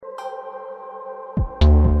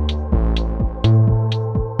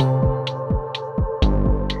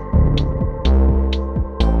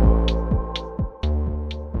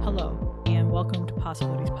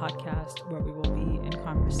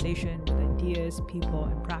ideas, people,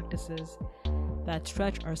 and practices that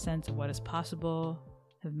stretch our sense of what is possible,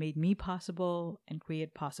 have made me possible, and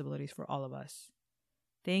create possibilities for all of us.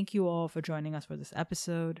 Thank you all for joining us for this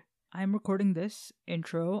episode. I'm recording this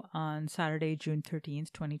intro on Saturday, June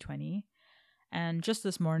 13th, 2020. And just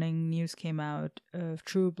this morning, news came out of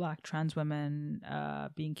true Black trans women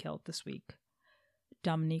being killed this week.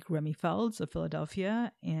 Dominique Remy Felds of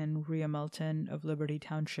Philadelphia and Rhea Melton of Liberty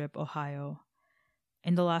Township, Ohio.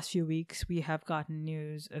 In the last few weeks, we have gotten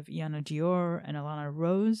news of Iana Dior and Alana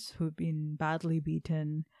Rose, who've been badly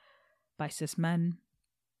beaten by cis men.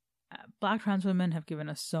 Black trans women have given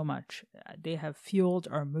us so much. They have fueled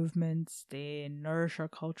our movements, they nourish our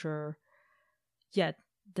culture, yet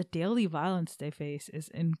the daily violence they face is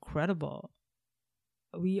incredible.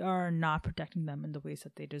 We are not protecting them in the ways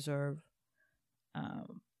that they deserve.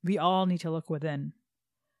 We all need to look within,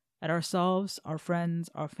 at ourselves, our friends,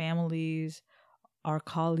 our families, our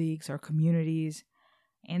colleagues, our communities,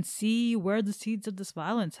 and see where the seeds of this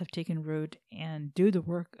violence have taken root and do the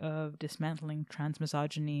work of dismantling trans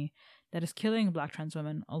misogyny that is killing Black trans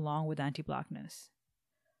women along with anti-Blackness.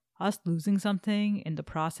 Us losing something in the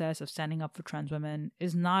process of standing up for trans women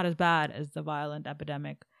is not as bad as the violent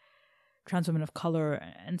epidemic trans women of color,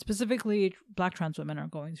 and specifically Black trans women, are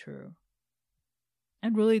going through.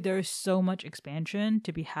 And really, there is so much expansion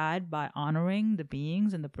to be had by honoring the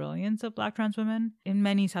beings and the brilliance of Black trans women. In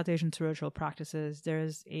many South Asian spiritual practices, there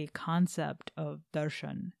is a concept of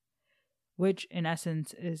darshan, which in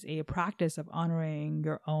essence is a practice of honoring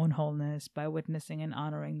your own wholeness by witnessing and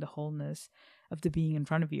honoring the wholeness of the being in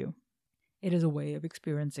front of you. It is a way of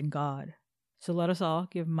experiencing God. So let us all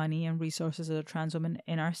give money and resources to the trans women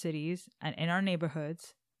in our cities and in our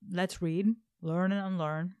neighborhoods. Let's read, learn and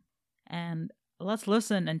unlearn, and let's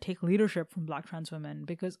listen and take leadership from Black trans women,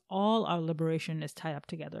 because all our liberation is tied up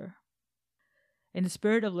together. In the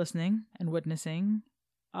spirit of listening and witnessing,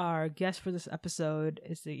 our guest for this episode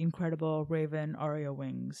is the incredible Raven Aria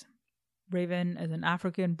Wings. Raven is an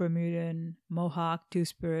African, Bermudan, Mohawk,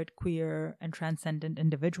 Two-Spirit, queer, and transcendent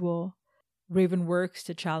individual. Raven works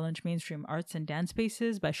to challenge mainstream arts and dance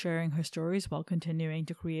spaces by sharing her stories while continuing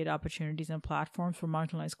to create opportunities and platforms for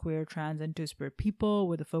marginalized queer, trans, and Two-Spirit people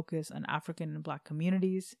with a focus on African and Black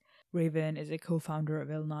communities. Raven is a co-founder of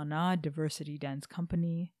Ilnana Diversity Dance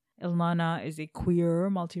Company. Ilnana is a queer,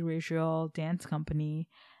 multiracial dance company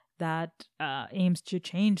that aims to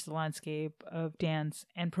change the landscape of dance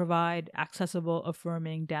and provide accessible,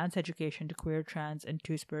 affirming dance education to queer, trans, and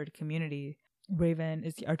Two-Spirit community. Raven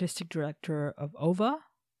is the artistic director of OVA,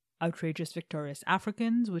 Outrageous Victorious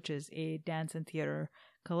Africans, which is a dance and theater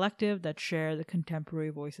collective that share the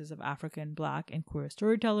contemporary voices of African, Black, and queer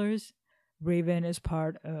storytellers. Raven is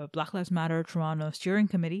part of Black Lives Matter Toronto Steering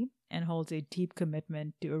Committee and holds a deep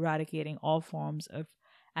commitment to eradicating all forms of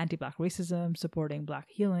anti-Black racism, supporting Black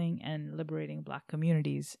healing, and liberating Black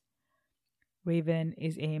communities. Raven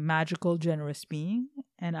is a magical, generous being,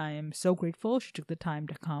 and I am so grateful she took the time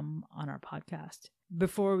to come on our podcast.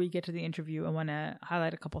 Before we get to the interview, I want to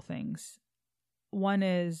highlight a couple things. One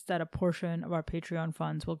is that a portion of our Patreon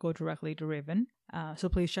funds will go directly to Raven. So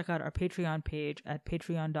please check out our Patreon page at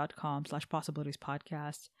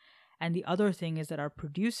patreon.com/possibilitiespodcast. And the other thing is that our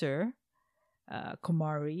producer,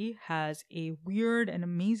 Kumari, has a weird and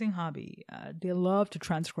amazing hobby. They love to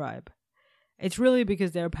transcribe. It's really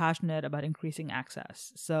because they're passionate about increasing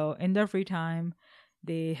access. So in their free time,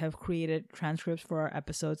 they have created transcripts for our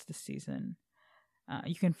episodes this season.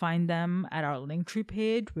 You can find them at our Linktree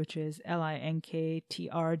page, which is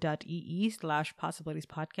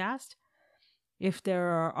linktr.ee/possibilitiespodcast. If there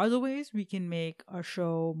are other ways we can make our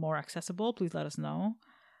show more accessible, please let us know.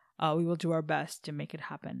 We will do our best to make it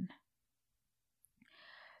happen.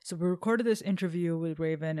 So we recorded this interview with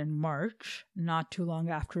Raven in March, not too long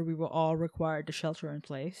after we were all required to shelter in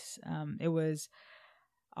place. It was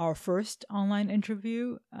our first online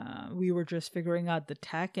interview. We were just figuring out the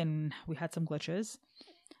tech and we had some glitches.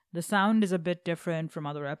 The sound is a bit different from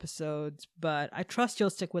other episodes, but I trust you'll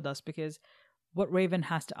stick with us because what Raven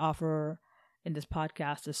has to offer in this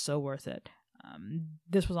podcast is so worth it.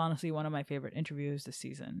 This was honestly one of my favorite interviews this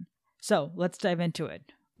season. So let's dive into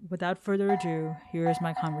it. Without further ado, here is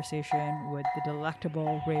my conversation with the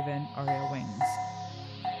delectable Raven Aria Wings.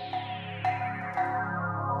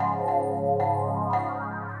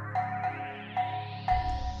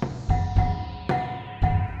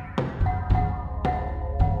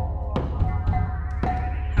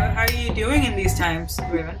 How are you doing in these times,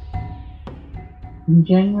 Raven? In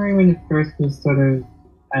January, when it first was sort of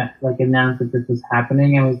announced that this was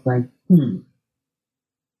happening, I was like,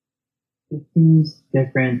 it seems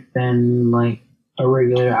different than a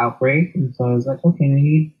regular outbreak. And so I was like, okay,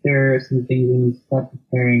 maybe there are some things we need to start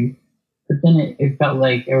preparing. But then it felt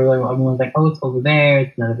like everyone was like, oh, it's over there,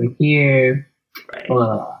 it's not over here. Right. Blah,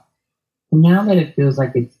 blah, blah. Now that it feels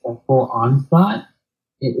like it's a full onslaught,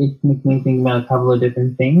 it makes me think about a couple of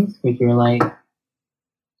different things, which are like,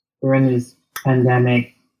 we're in this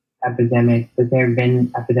epidemic, but there have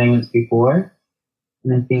been epidemics before.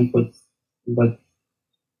 And I think what's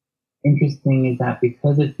interesting is that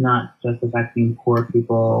because it's not just affecting poor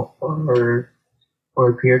people or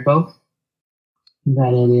queer folks,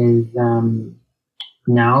 that it is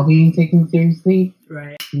now being taken seriously.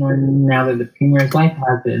 Right. Now that the Premier's wife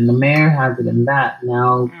has it and the mayor has it and that,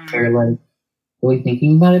 now they're like really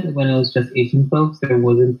thinking about it. But when it was just Asian folks, there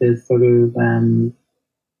wasn't this sort of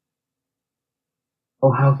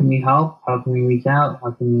oh, how can we help? How can we reach out? How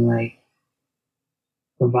can we like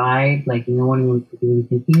provide? Like no one was even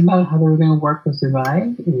thinking about how they were going to work to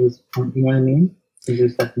survive. It was, you know what I mean? So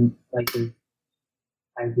there's something like this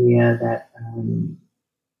idea that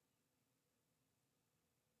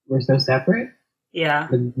we're so separate. Yeah.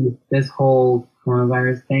 But this whole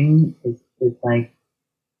coronavirus thing is like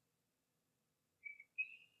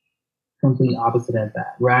complete opposite of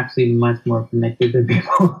that. We're actually much more connected than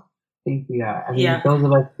people think we are. I mean, those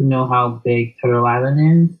of us who know how big Turtle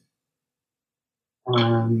Island is,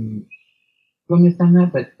 understand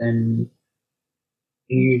that, but then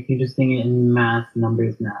you're just seeing it in mass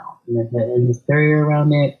numbers now. And the hysteria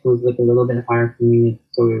around it was like a little bit hard for me to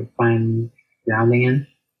sort of find grounding in.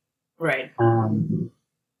 Right. And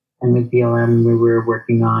with BLM, we were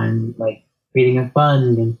working on like creating a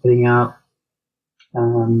fund and putting out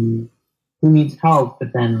who needs help.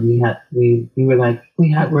 But then we were like,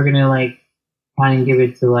 we're gonna like try and give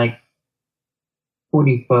it to like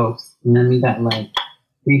 40 folks, and then we got like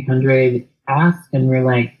 300 asked, and we're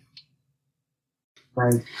like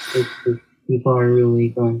if people are really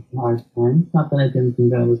going through hard times. Not that I didn't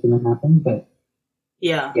think that was gonna happen, but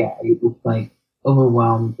yeah, it was like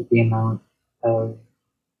overwhelmed with the amount of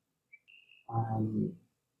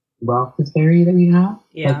wealth disparity that we have.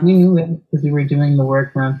 Yeah. Like we knew it because we were doing the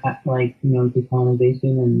work around like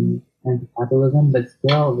decolonization and anti-capitalism, but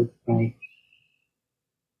still it's like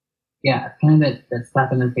it's kind of that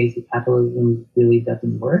slap in the face of capitalism really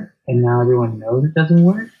doesn't work, and now everyone knows it doesn't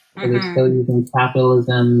work, but they're still using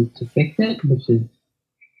capitalism to fix it, which is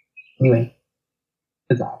anyway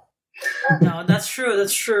bizarre. No, that's true.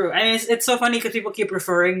 That's true. I mean, it's so funny because people keep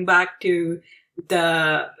referring back to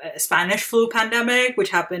the Spanish flu pandemic, which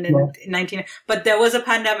happened in 19. But there was a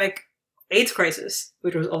pandemic, AIDS crisis,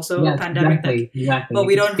 which was also a pandemic. Exactly. But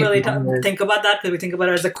we don't really think about that because we think about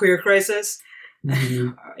it as a queer crisis.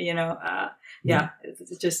 Mm-hmm.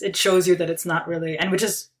 It shows you that it's not really, and which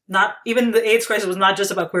is not even the AIDS crisis was not just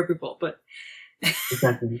about queer people, but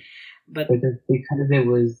exactly. but just because it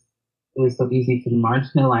was so easy to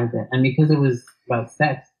marginalize it, and because it was about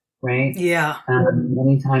sex, right? Yeah.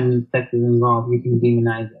 Anytime sex is involved, you can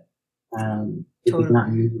demonize it. It's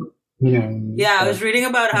not usual. Yeah, I was reading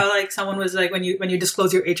about how like someone was like when you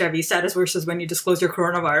disclose your HIV status versus when you disclose your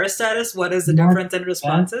coronavirus status, what is the difference in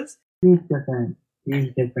responses? Huge difference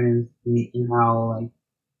in how like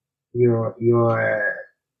your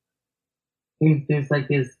there's like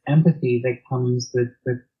this empathy that comes with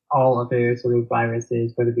all other sort of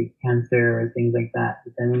viruses, whether it be cancer or things like that.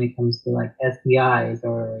 But then when it comes to like STIs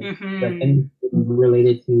or like anything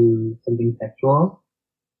related to something sexual,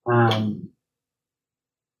 then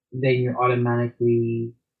you're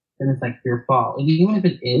automatically, then it's like your fault. And even if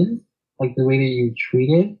it is, like the way that you treat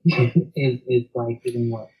it is like even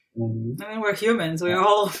worse. You know what I mean? I mean, we're humans. We're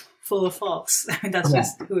all full of faults. I mean, that's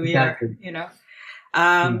just who we are,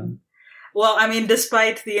 Well, I mean,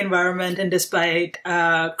 despite the environment and despite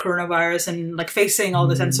coronavirus and like facing all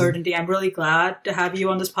this uncertainty, I'm really glad to have you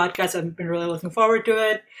on this podcast. I've been really looking forward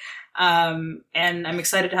to it. And I'm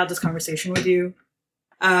excited to have this conversation with you.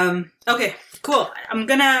 Okay, cool. I'm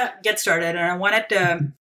gonna get started, and I wanted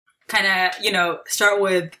to kind of, start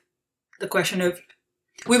with the question of,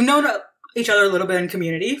 we've known each other a little bit in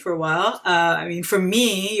community for a while. I mean, for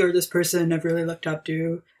me, you're this person I've really looked up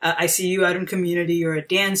to. I see you out in community. You're a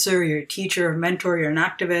dancer, you're a teacher, a mentor, you're an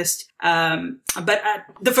activist. But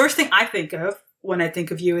the first thing I think of when I think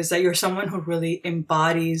of you is that you're someone who really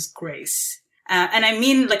embodies grace. And I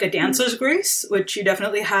mean like a dancer's grace, which you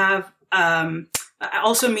definitely have. I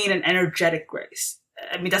also mean an energetic grace.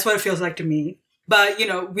 I mean, that's what it feels like to me. But,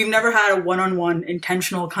 we've never had a one-on-one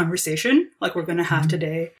intentional conversation like we're going to have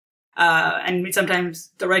today. And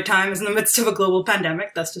sometimes the right time is in the midst of a global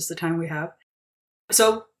pandemic. That's just the time we have.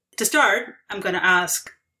 So to start, I'm going to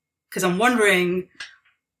ask, because I'm wondering,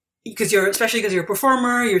 especially because you're a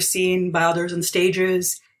performer, you're seen by others on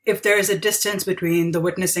stages. If there is a distance between the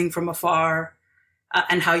witnessing from afar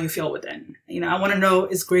and how you feel within, I want to know,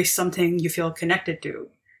 is grace something you feel connected to?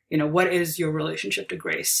 What is your relationship to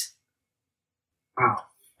grace? Wow.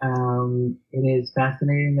 It is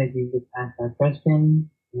fascinating that you just asked that question,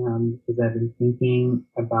 because I've been thinking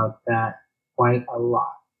about that quite a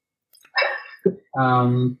lot.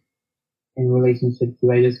 In relationship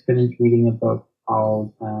to, I just finished reading a book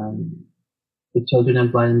called The Children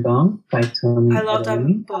of Blood and Bone by Tony. I love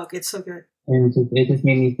that book. It's so good. And it just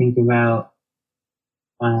made me think about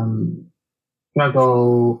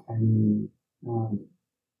struggle and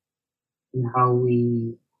how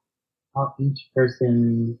each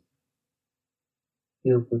person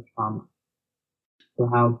deals with trauma. So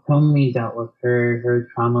how Tony dealt with her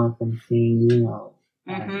trauma from seeing,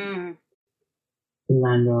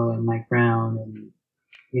 Orlando and Mike Brown and,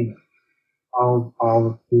 all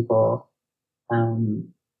the people,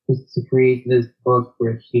 just to create this book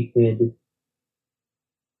where she could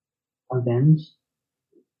avenge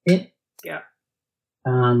it. Yeah.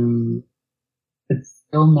 But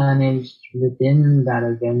still managed within that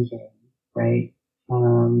avenging, right?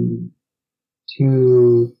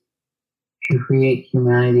 To create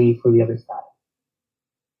humanity for the other side.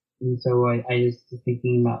 And so I just was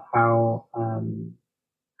thinking about how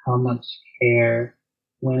much care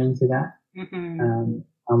went into that,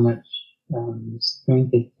 how much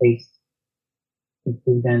strength it takes to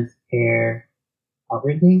present care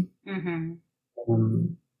outwardly.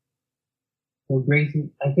 So grace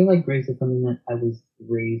I feel like grace is something that I was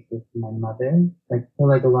raised with my mother. Like, I feel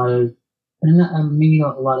like a lot of, and maybe a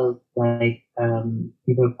lot of like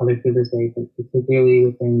people of color feel this way, but particularly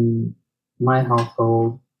within my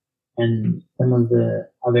household and some of the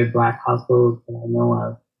other Black households that I know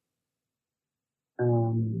of,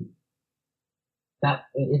 that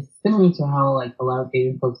it's similar to how like a lot of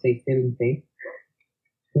Asian folks say saving faith.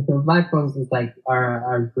 So Black folks is like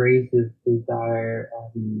our grace is our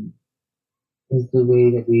is the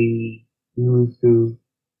way that we move through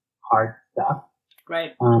hard stuff.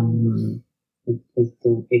 Right. It's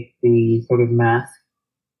the sort of mask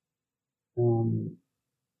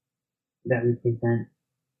that we present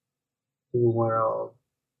to the world,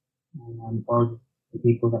 or the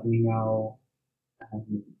people that we know.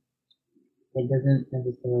 It doesn't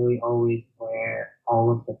necessarily always wear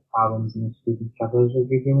all of the problems and issues and struggles that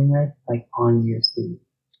you're dealing with, like, on your sleeve.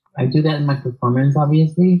 I do that in my performance,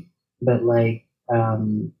 obviously, but like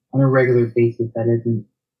on a regular basis, it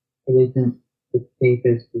isn't the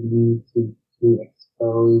safest for me to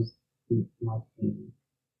expose my pain.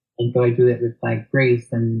 And so I do it with like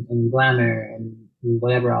grace and glamour and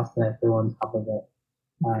whatever else that I throw on top of it.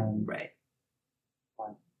 Right.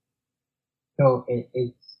 So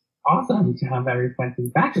it's awesome to have that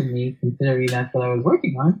reflected back in me, considering that's what I was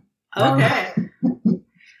working on. Okay.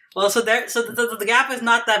 Well, so the gap is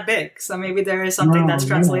not that big. So maybe there is something that's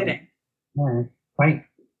translating. Yeah, right.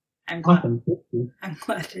 I'm glad. Awesome.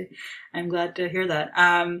 I'm glad to hear that.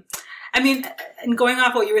 I mean, and going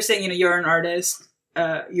off what you were saying, you're an artist.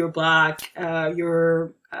 You're Black.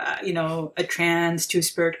 You're a trans,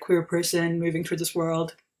 two-spirit, queer person moving through this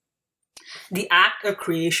world. The act of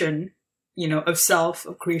creation, of self,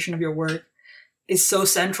 of creation of your work, is so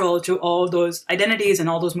central to all those identities and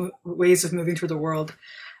all those ways of moving through the world.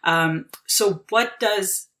 So what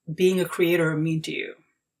does being a creator mean to you?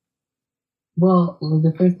 Well,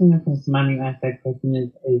 the first thing that comes to mind when you ask that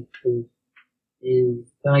question is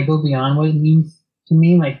that I go beyond what it means to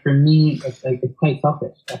me. Like, for me, it's quite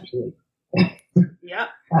selfish, actually. Yeah.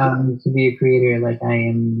 To be a creator, like,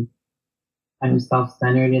 I'm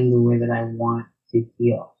self-centered in the way that I want to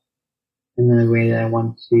feel, in the way that I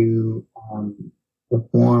want to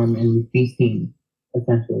perform and be seen,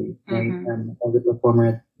 essentially, right? Mm-hmm. As a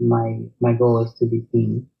performer, my goal is to be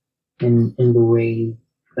seen in the ways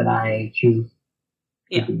that I choose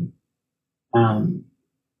to be.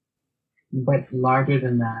 But larger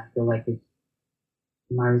than that, I feel like it's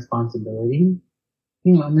my responsibility.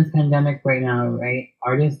 In this pandemic right now, right,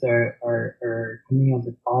 artists are coming up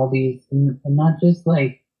with all these, and not just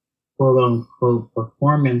like quote unquote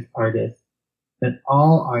performance artists, but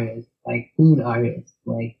all artists, like food artists,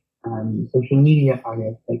 like social media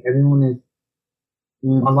artists, like everyone is,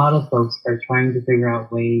 a lot of folks are trying to figure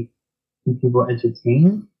out ways to keep people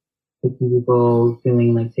entertained, to keep people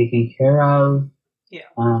feeling like taken care of,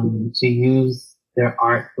 to use their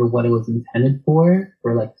art for what it was intended for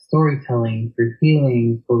like storytelling, for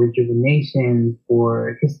healing, for rejuvenation,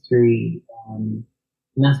 for history. And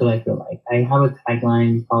that's what I feel like. I have a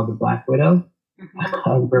tagline called the Black Widow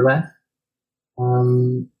of burlesque.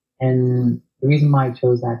 And the reason why I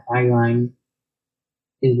chose that tagline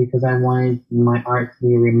is because I wanted my art to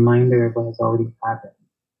be a reminder of what has already happened.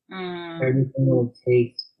 Everything that it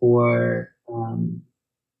takes for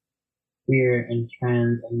queer and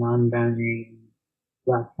trans and non-binary and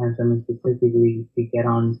Black trans women specifically to get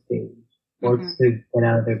on stage or to get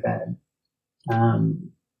out of their bed.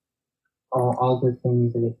 All the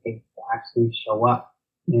things that it takes to actually show up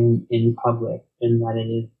in public, and that it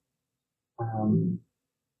is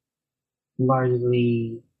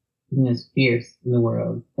largely seen as fierce in the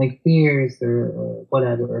world, like fierce or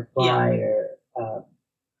whatever, or fly or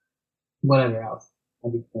whatever else I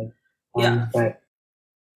could say. But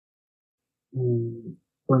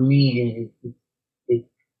for me,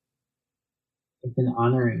 it's an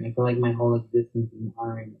honoring. I feel like my whole existence is an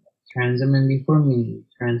honoring. Trans women before me,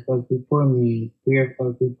 trans folks before me, queer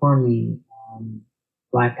folks before me,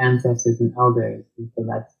 Black ancestors and elders. And so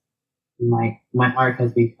that's my art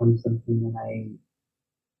has become something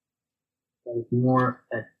that is more,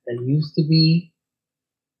 that used to be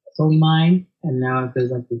solely mine, and now it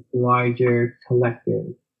feels like this larger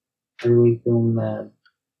collective. I really feel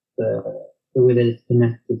the way that it's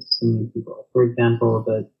connected to so many people. For example,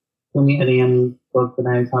 the Tony Adeyemi book that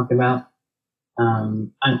I talked about,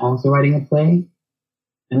 I'm also writing a play.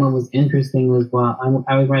 And what was interesting was while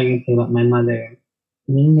I was writing a play about my mother,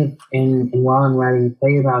 and while I'm writing a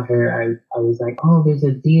play about her, I was like, oh, there's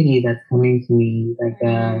a deity that's coming to me, like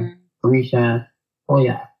Orisha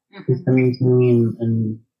Oya, who's coming to me,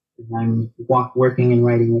 and I'm working and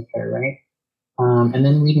writing with her, right? And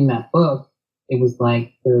then reading that book, it was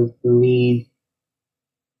like the lead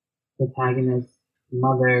protagonist's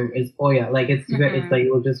mother is Oya. Like it's like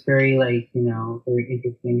it was just very like, very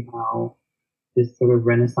interesting how this sort of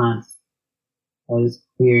renaissance, this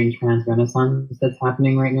queer and trans renaissance that's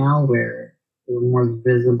happening right now, where we're more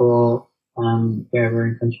visible, where we're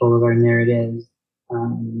in control of our narratives,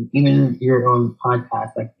 even your own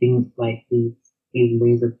podcast, like things like these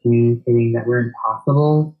ways of communicating that weren't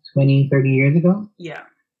possible 20, 30 years ago. Yeah.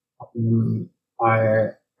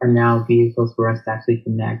 Are now vehicles for us to actually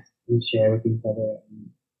connect and share with each other.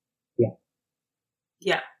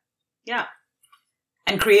 Yeah.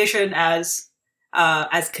 And creation as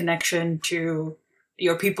connection to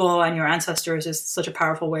your people and your ancestors is such a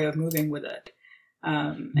powerful way of moving with it,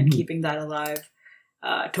 and keeping that alive.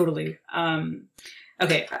 Totally.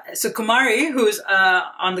 Okay, so Kumari, who's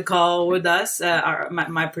on the call with us,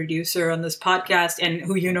 my producer on this podcast, and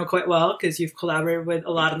who you know quite well because you've collaborated with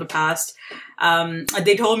a lot in the past,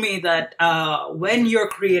 they told me that when you're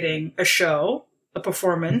creating a show, a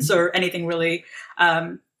performance, or anything really,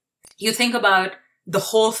 you think about the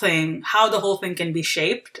whole thing, how the whole thing can be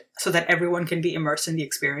shaped so that everyone can be immersed in the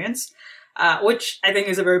experience, which I think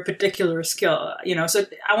is a very particular skill. So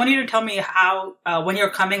I want you to tell me how, when you're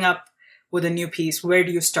coming up with a new piece, where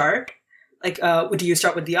do you start? Like, do you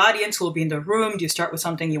start with the audience who will be in the room? Do you start with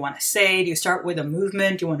something you want to say? Do you start with a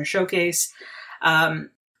movement you want to showcase?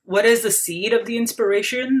 What is the seed of the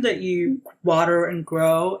inspiration that you water and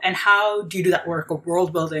grow? And how do you do that work of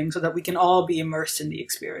world building so that we can all be immersed in the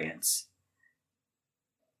experience?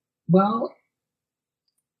 Well,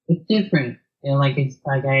 it's different. It's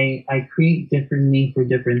like I create differently for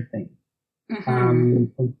different things.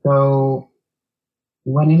 And so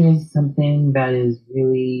when it is something that is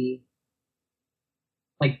really,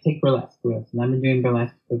 like, take burlesque, for instance. I've been doing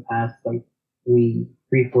burlesque for the past,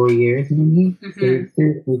 3-4 years, maybe.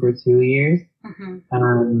 Seriously, for 2 years.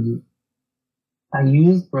 I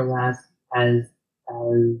use burlesque as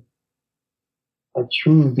a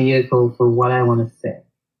true vehicle for what I want to say.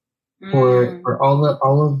 For all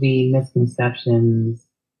of the misconceptions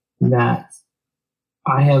that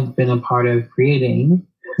I have been a part of creating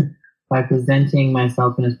by presenting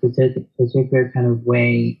myself in a particular kind of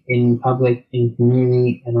way in public, in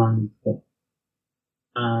community, and on stage.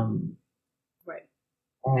 Right.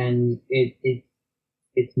 And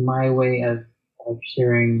it's my way of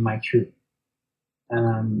sharing my truth.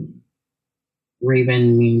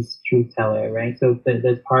 Raven means truth teller, right? So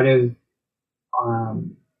that's part of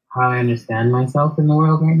how I understand myself in the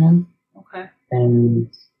world right now. Okay.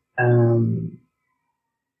 And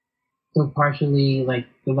so partially, like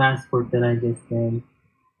the last work that I just did,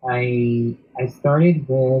 I started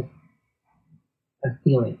with a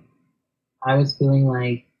feeling. I was feeling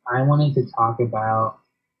like I wanted to talk about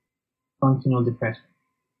functional depression.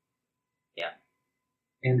 Yeah.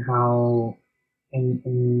 And how,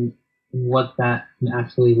 and what that can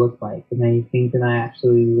actually look like. And I think that I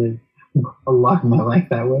actually live a lot of my life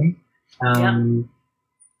that way.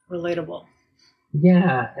 Relatable.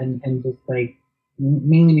 Yeah, and just like,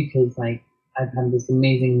 mainly because like I've had this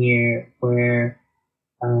amazing year where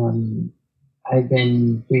I've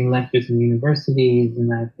been doing lectures in universities,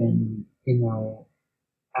 and I've been,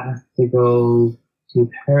 asked to go to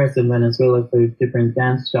Paris and Venezuela for different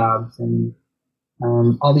dance jobs, and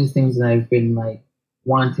all these things that I've been like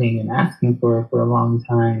wanting and asking for a long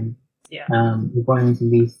time. Yeah. Wanting to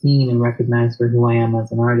be seen and recognized for who I am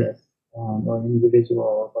as an artist, or an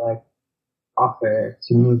individual, what I offer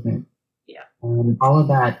to movement. Yeah. All of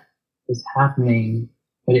that is happening,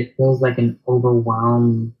 but it feels like an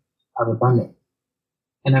overwhelm of abundance.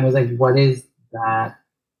 And I was like, what is that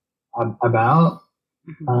about?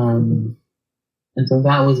 Mm-hmm. And so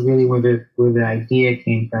that was really where the idea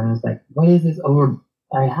came from. It was like, what is this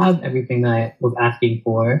I have everything that I was asking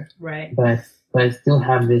for, right? But I still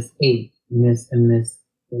have this ache and this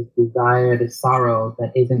desire, this sorrow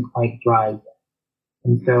that isn't quite dried yet.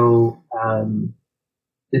 And so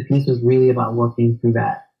the piece was really about working through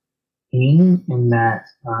that pain and that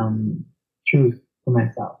truth for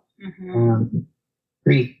myself.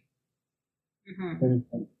 Grief.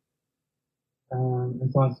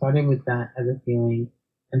 And so I started with that as a feeling.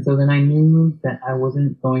 And so then I knew that I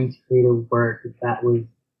wasn't going to create a work that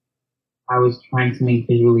I was trying to make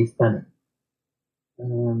visually stunning.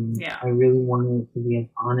 I really wanted it to be as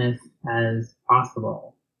honest as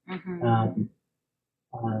possible.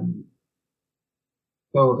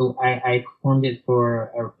 So I formed it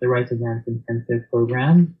for the Right to Dance Intensive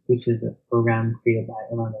program, which is a program created by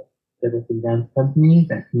Orlando Diversity Dance Company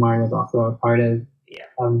that Kumar was also a part of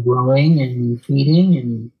growing and feeding,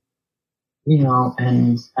 and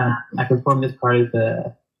I performed as part of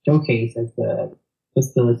the showcase as the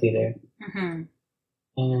facilitator.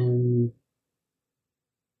 And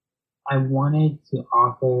I wanted to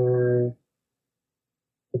offer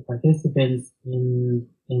the participants in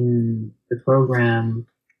the program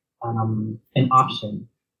an option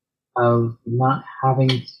of not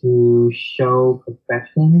having to show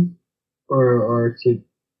perfection or to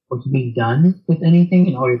be done with anything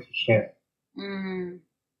in order to share it.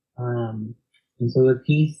 And so the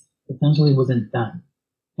piece essentially wasn't done,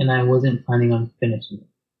 and I wasn't planning on finishing it.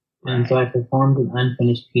 And so I performed an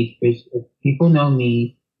unfinished piece, which, if people know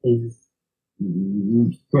me, is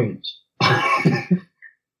strange.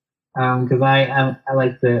 Because I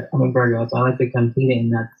like to, I'm a Virgo, so I like to complete it,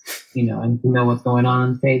 and that's, and to know what's going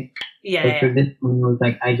on stage. But for this one, it was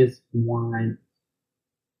like, I just want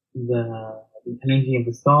the energy of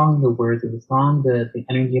the song, the words of the song, the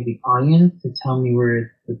energy of the audience to tell me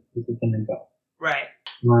where this is going to go. Right.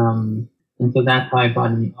 And so that's how I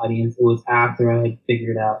brought in the audience. It was after I had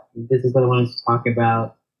figured out, this is what I wanted to talk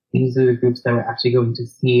about. These are the groups that were actually going to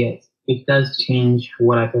see it. It does change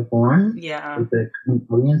what I perform with the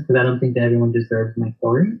audience, because I don't think that everyone deserves my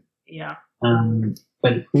story. Yeah.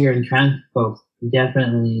 But queer and trans folks,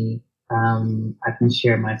 definitely, I can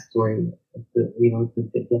share my story. It's a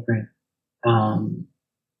bit different. And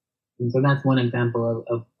so that's one example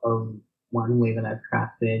of one way that I've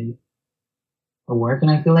crafted a work. And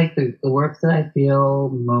I feel like the works that I feel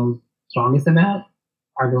most strongest about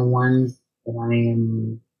are the ones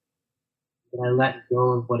that I let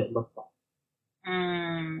go of what it looks like.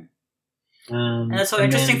 And that's so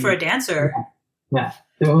interesting for a dancer. Yeah.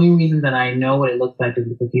 The only reason that I know what it looks like is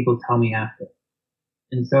because people tell me after.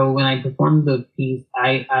 And so when I performed the piece,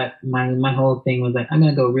 my whole thing was like, I'm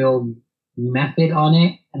going to go real method on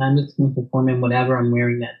it, and I'm just going to perform in whatever I'm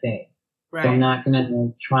wearing that day. Right. So I'm not going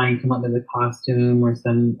to try and come up with a costume or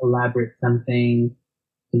some elaborate something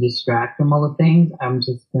to distract from all the things. I'm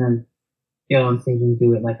just going to get on stage and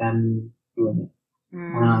do it like I'm doing it.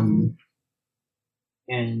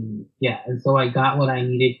 And so I got what I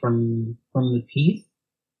needed from the piece,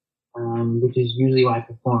 which is usually why I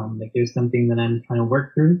perform. Like, there's something that I'm trying to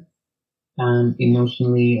work through,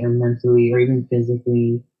 emotionally or mentally or even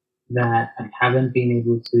physically, that I haven't been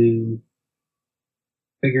able to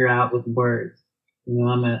figure out with words.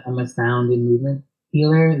 I'm a sound and movement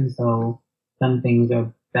healer, and so some things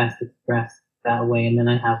are best expressed that way, and then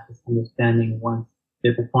I have this understanding once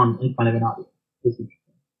they're performed in front of an audience. This is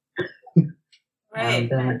right.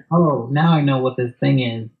 Then I'm like, oh, now I know what this thing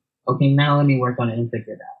is. Okay, now let me work on it and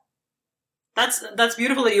figure it out. That's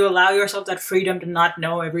beautiful that you allow yourself that freedom to not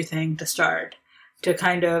know everything to start, to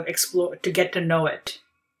kind of explore, to get to know it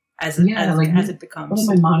as it becomes.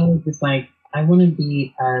 One of my mottos is just like, I want to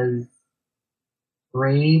be as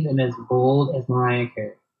brave and as bold as Mariah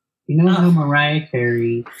Carey. You know how Mariah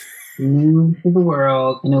Carey moves to the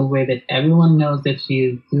world in a way that everyone knows that she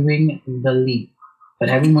is doing the leap, but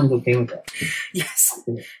everyone's okay with it. Yes,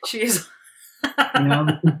 she is.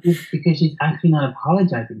 Because she's actually not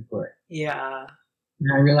apologizing for it. Yeah.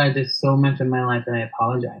 And I realize there's so much of my life that I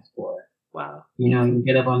apologize for. Wow. You know, you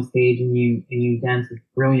get up on stage and you dance with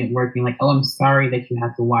brilliant work. You're like, oh, I'm sorry that you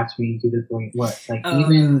have to watch me do this great work. Like,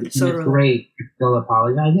 even so when it's great, you're still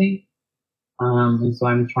apologizing. And so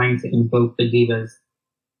I'm trying to invoke the divas.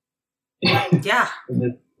 Yeah. In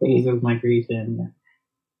this phase of my creation. Yeah.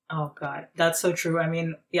 Oh God, that's so true. I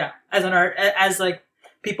mean, yeah, as an art, as like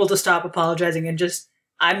people to stop apologizing and just,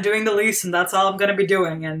 I'm doing the least and that's all I'm going to be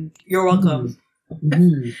doing. And you're welcome.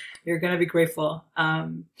 Mm-hmm. You're going to be grateful. I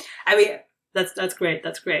mean, that's great.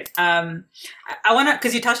 That's great. I want to,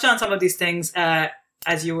 cause you touched on some of these things,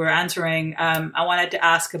 as you were answering. I wanted to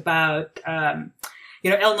ask about,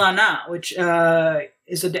 Il Na Na, which,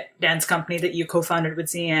 is a dance company that you co-founded with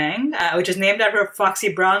Xiang, which is named after a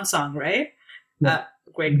Foxy Brown song, right? Yeah.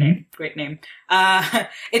 Great name.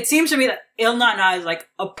 It seems to me that Il Na Na is like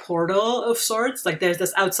a portal of sorts. Like there's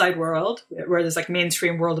this outside world where there's like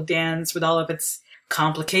mainstream world of dance with all of its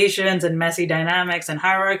complications and messy dynamics and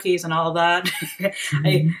hierarchies and all of that.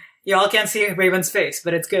 Mm-hmm. You all can't see Raven's face,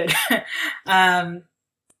 but it's good. Then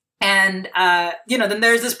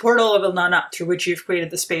there's this portal of Il Na Na through which you've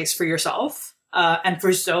created the space for yourself. And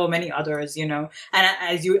for so many others, and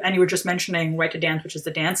you were just mentioning Right to Dance, which is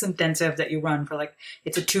the dance intensive that you run for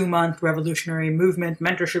it's a 2-month revolutionary movement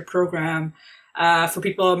mentorship program, for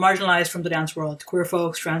people marginalized from the dance world, queer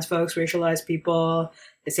folks, trans folks, racialized people,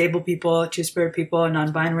 disabled people, two-spirit people,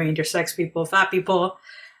 non-binary, intersex people, fat people.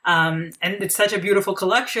 And it's such a beautiful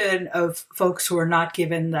collection of folks who are not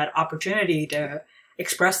given that opportunity to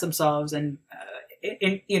express themselves and,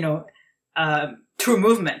 through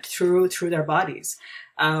movement, through their bodies,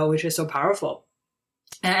 which is so powerful.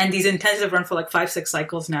 And these intensive run for 5-6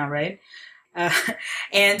 cycles now, right?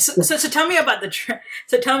 So tell me about the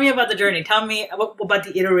journey. Tell me about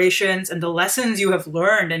the iterations and the lessons you have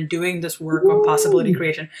learned in doing this work on possibility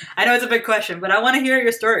creation. I know it's a big question, but I want to hear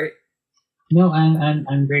your story. No,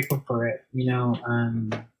 I'm grateful for it.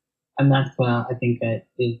 And that's what I think that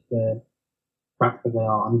is the crux of it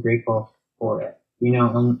all. I'm grateful for it.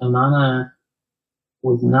 Alana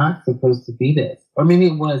was not supposed to be this, or maybe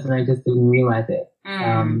it was, and I just didn't realize it.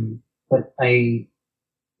 But I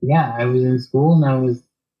was in school and I was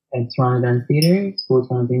at Toronto Dance Theatre,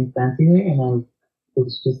 Toronto Dance Theatre, and I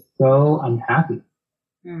was just so unhappy.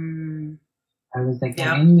 I was like,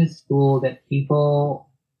 I'm in this school that people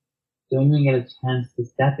don't even get a chance to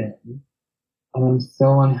step in, and I'm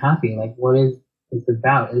so unhappy. What is this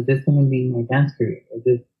about? Is this going to be my dance career? Is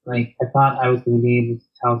this I thought I was going to be able to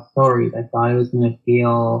tell stories. I thought I was going to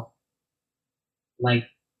feel like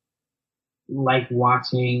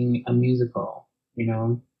watching a musical,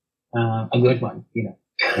 a good one,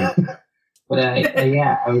 But I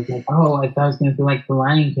was like, I thought I was going to feel like The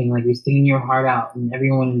Lion King, you're singing your heart out and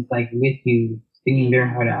everyone is with you singing their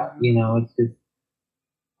heart out, It's just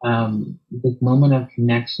this moment of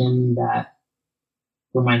connection that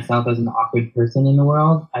for myself as an awkward person in the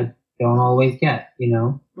world, I don't always get,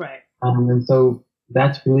 Right. And so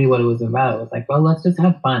that's really what it was about. It was let's just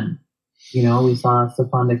have fun. We saw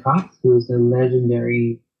Stefan Cox, who was a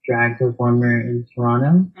legendary drag performer in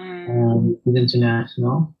Toronto. He's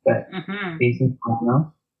international, but based in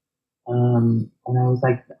Toronto. And I was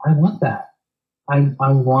like, I want that. I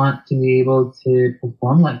want to be able to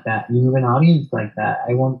perform like that, move an audience like that.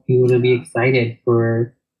 I want people to be excited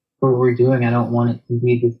for what we're doing. I don't want it to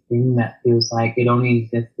be this thing that feels like it only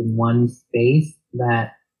exists in one space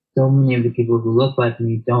that so many of the people who look like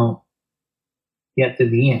me don't get to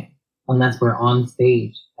be in unless we're on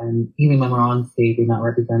stage. And even when we're on stage, we're not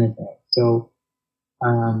represented there. So,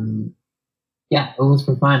 it was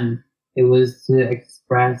for fun. It was to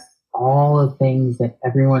express all the things that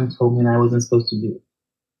everyone told me that I wasn't supposed to do.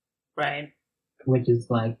 Right. Which is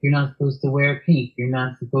you're not supposed to wear pink. You're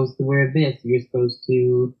not supposed to wear this. You're supposed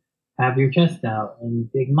to have your chest out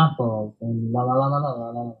and big muscles and la la la la la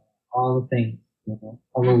la, all the things,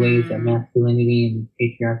 all the ways that masculinity and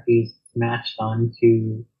patriarchy is smashed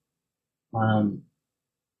onto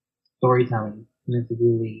storytelling in this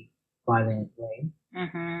really violent way.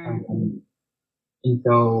 And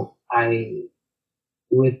so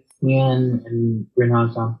with Xian and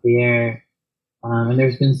Renard Jean-Pierre, and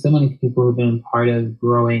there's been so many people who've been part of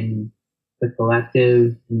growing the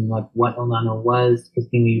collective and what Il Na Na was.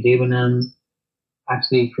 Christina Udevanam,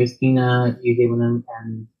 actually Christina Udevanam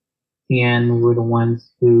and Xian were the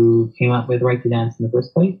ones who came up with Right to Dance in the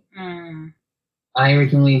first place. I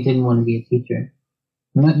originally didn't want to be a teacher.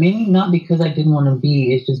 Maybe not because I didn't want to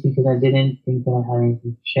be, it's just because I didn't think that I had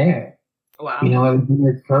anything to share. Wow. I was in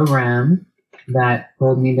this program that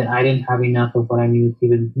told me that I didn't have enough of what I needed to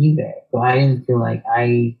even be there. So I didn't feel like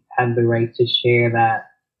I had the right to share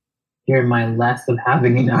my less of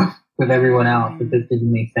having enough with everyone else. It just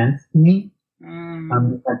didn't make sense to me.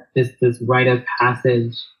 But this rite of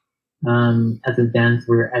passage as a dance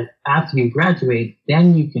where after you graduate,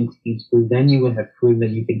 then you can teach, because then you would have proved that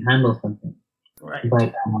you can handle something. Right.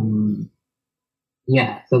 But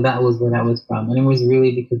yeah, so that was where that was from, and it was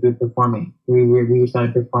really because we were performing. We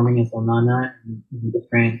started performing as Onana in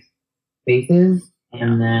different spaces,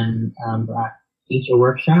 and then teach a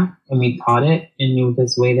workshop, and we taught it in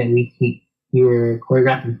this way that we were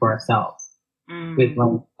choreographing for ourselves with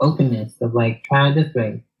like openness of like, try it this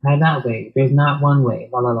way, try that way. There's not one way.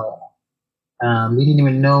 Blah blah blah. We didn't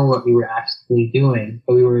even know what we were actually doing,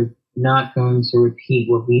 but we were not going to repeat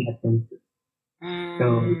what we had been through. So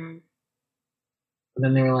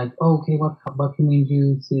then they were like, oh, okay, what can we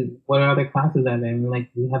do what other classes are there? And we're like,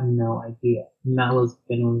 we have no idea. And that was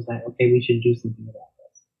when it was like, okay, we should do something about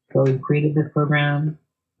this. So we created this program.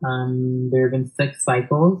 There have been 6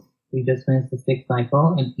 cycles. We just finished the 6th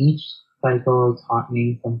cycle, and each cycle taught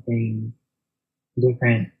me something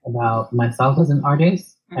different about myself as an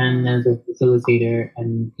artist and as a facilitator,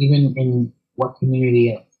 and even in what community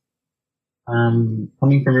is.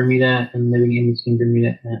 Coming from Bermuda and living in between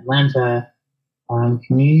Bermuda and Atlanta,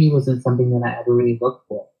 community wasn't something that I ever really looked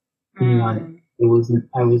for, to be honest.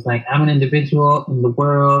 I was like, I'm an individual in the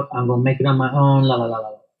world, I'm gonna make it on my own, la la la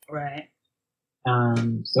la. Right.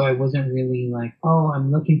 So I wasn't really like, oh,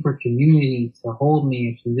 I'm looking for community to hold me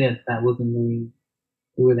or to this. That wasn't really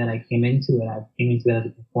the way that I came into it. I came into it as a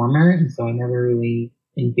performer, and so I never really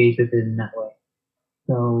engaged with it in that way.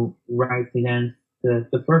 So right then,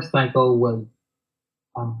 the first cycle was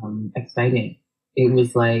exciting. It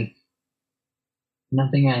was like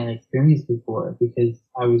nothing I had experienced before, because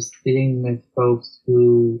I was sitting with folks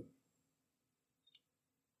who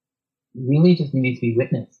really just needed to be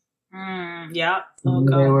witnessed. Yeah. Oh,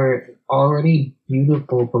 they were already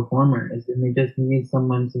beautiful performers, and they just needed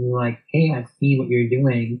someone to be like, hey, I see what you're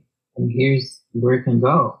doing, and here's where it can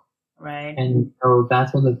go. Right. And so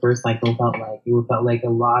that's what the first cycle felt like. It felt like a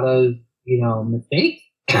lot of, mistakes.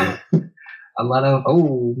 A lot of,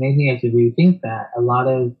 maybe I should rethink that. A lot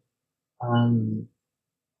of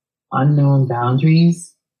unknown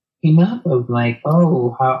boundaries came up of like,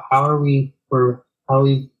 how are we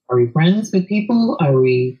friends with people? Are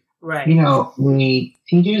we, we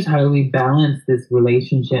teachers, how do we balance this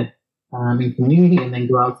relationship in community and then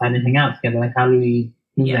go outside and hang out together? Like, how do we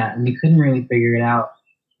do that? And we couldn't really figure it out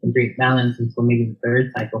in great balance until maybe the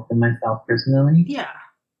 3rd cycle for myself personally. Yeah.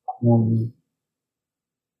 The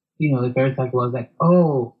 3rd cycle was like,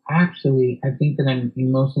 actually, I think that I'm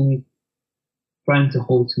emotionally trying to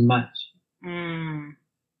hold too much. I'm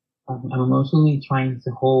emotionally trying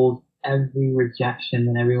to hold every rejection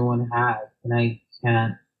that everyone has, and I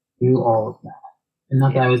can't do all of that. And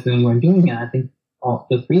not that I was the only one doing it. I think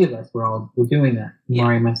the 3 of us were doing that.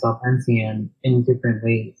 Mari, myself, and Cian, in different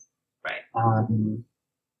ways. Right.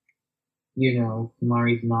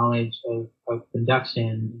 Mari's knowledge of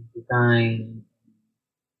production, design,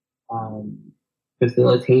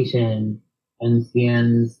 facilitation, and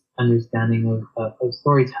Cian's understanding of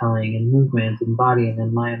storytelling and movement and body, and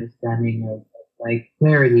then my understanding of like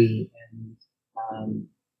clarity and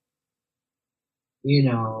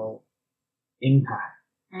impact.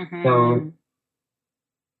 So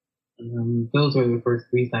those were the first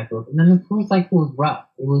 3 cycles, and then the 4th cycle was rough.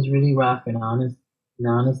 It was really rough and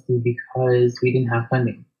honestly, because we didn't have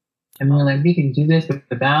funding, and we were like, we can do this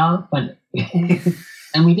without funding.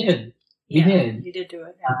 And we did. We did. You did do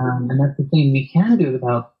it. And that's the thing. We can do it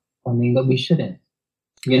without funding, but we shouldn't.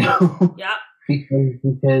 Yeah.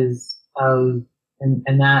 because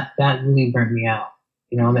that really burnt me out.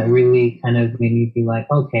 That really kind of made me be like,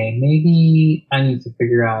 okay, maybe I need to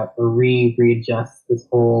figure out or readjust this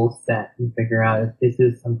whole set and figure out if this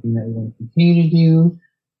is something that we want to continue to do.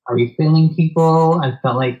 Are we failing people? I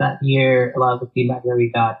felt like that year, a lot of the feedback that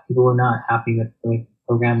we got, people were not happy with the way the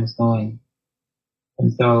program was going.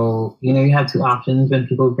 And so, you have 2 options when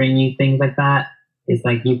people bring you things like that. It's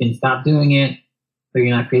like, you can stop doing it, so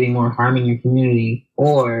you're not creating more harm in your community,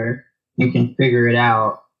 or you can figure it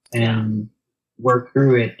out and work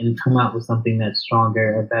through it and come out with something that's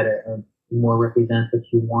stronger or better or more represents what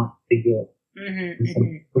you want to give. So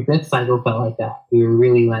this cycle felt like that. We were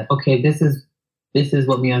really like, okay, this is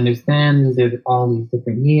what we understand. These are all these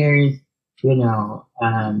different years. We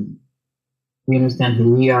understand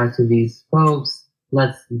who we are to these folks.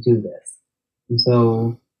 Let's do this. And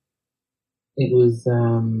so it was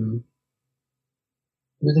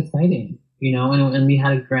exciting, and we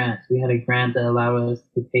had a grant. We had a grant that allowed us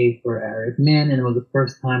to pay for our admin, and it was the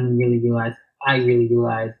first time I really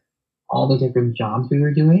realized all the different jobs we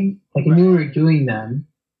were doing. Like, I knew we were doing them,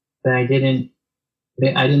 but I didn't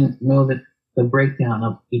I didn't know that the breakdown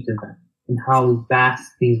of each of them and how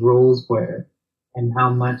vast these roles were and how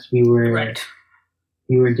much we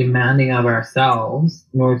were demanding of ourselves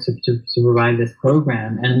in order to provide this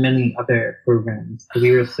program and many other programs. So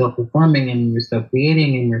we were still performing and we were still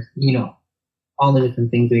creating and we're, you know, all the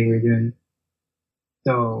different things we were doing.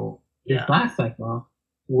 So this last cycle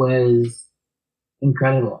was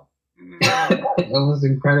incredible. It was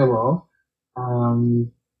incredible.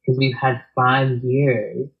 Because we've had 5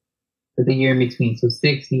 years, with the year in between. So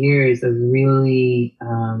 6 years of really,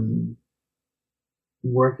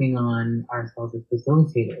 working on ourselves as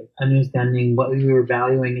facilitators, understanding what we were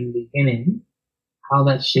valuing in the beginning, how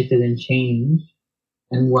that shifted and changed,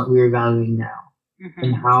 and what we were valuing now,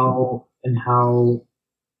 and how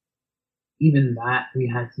even that we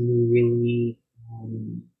had to be really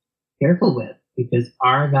careful with, because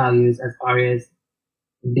our values as artists,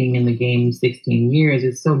 being in the game 16 years,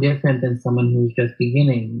 is so different than someone who's just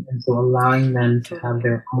beginning, and so allowing them to have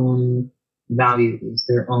their own values,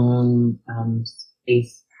 their own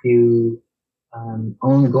space to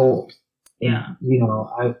own goals. Yeah.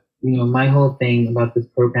 And, my whole thing about this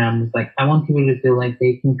program is like, I want people to feel like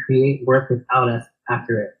they can create work without us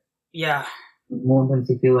after it. Yeah. I want them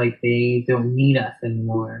to feel like they don't need us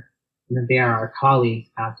anymore, and that they are our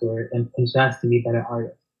colleagues afterward, and just to be better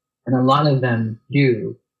artists. And a lot of them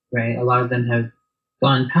do, right? A lot of them have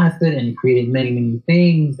gone past it and created many, many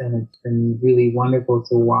things, and it's been really wonderful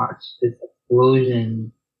to watch this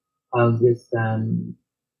explosion of this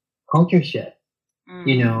culture shift.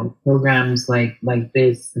 You know, programs like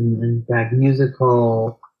this and Drag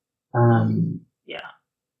Musical,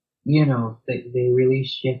 you know, they really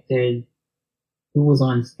shifted who was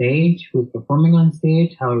on stage, who was performing on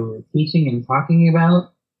stage, how we were teaching and talking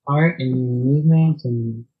about art and movement,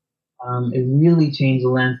 and it really changed the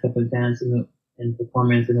landscape of dance and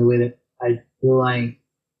performance in a way that I feel like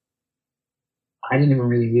I didn't even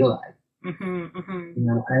really realize. You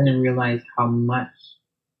know, I didn't realize how much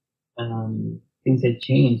things had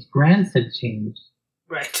changed. Grants had changed.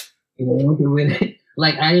 Right. You know, with it.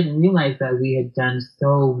 Like, I didn't realize that we had done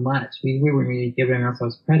so much. We weren't really giving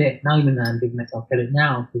ourselves credit. Not even that I'm giving myself credit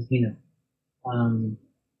now, because, you know,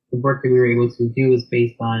 the work that we were able to do is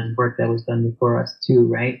based on work that was done before us too,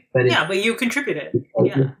 right? But but you contributed.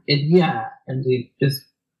 And just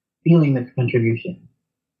feeling the contribution.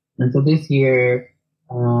 And so this year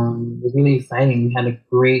was really exciting. We had a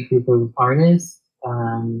great group of artists.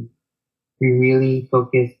 We really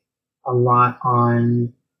focused a lot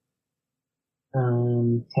on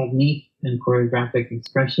technique and choreographic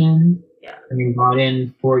expression. Yeah. And we brought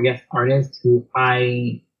in 4 guest artists who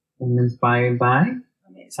I am inspired by.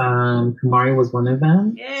 Kumari was one of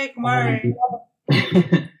them. Yay, Kumari!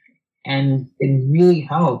 And it really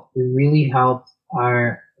helped. It really helped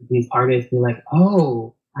these artists be like,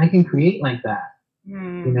 oh, I can create like that. You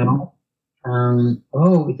know?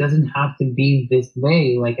 It doesn't have to be this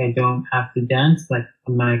way. Like, I don't have to dance like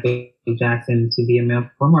Michael Jackson to be a male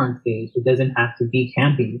performer on stage. It doesn't have to be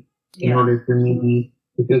campy in order for me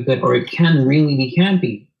to feel good, or it can really be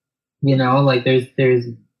campy. You know, like there's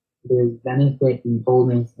benefit and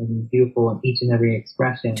boldness and beautiful in each and every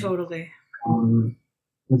expression. Totally. And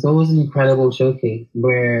so it was an incredible showcase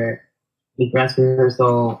where the dress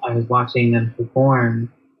rehearsal, I was watching them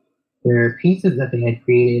perform their pieces that they had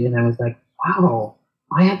created, and I was like, wow,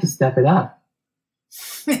 I have to step it up.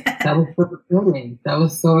 That was so fulfilling. That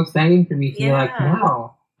was so exciting for me to be like,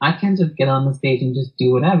 wow, I can't just get on the stage and just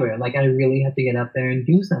do whatever. Like, I really have to get up there and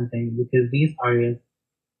do something, because these artists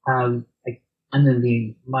have, like, under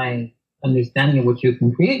my understanding of what you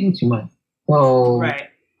can create in 2 months. So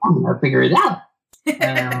I'm going to figure it out.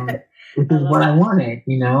 Which is what I wanted,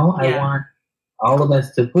 you know? I want all of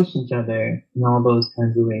us to push each other in all those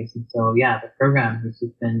kinds of ways. And so, the program has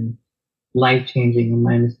just been life-changing in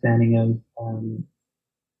my understanding of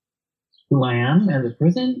who I am as a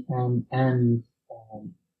person and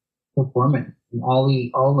performance, and all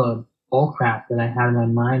the bull crap that I had in my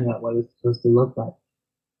mind about what it was supposed to look like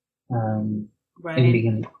in the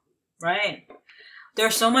beginning. Right.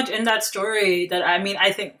 There's so much in that story that, I mean,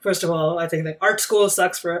 I think, first of all, I think that art school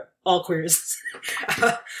sucks for all queers.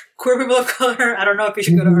 Queer people of color, I don't know if you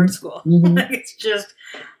should go to art school. It's just,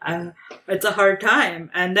 it's a hard time.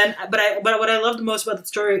 And then, but what I loved most about the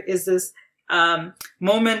story is this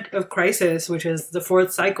moment of crisis, which is the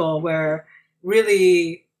 4th cycle, where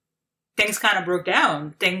really things kind of broke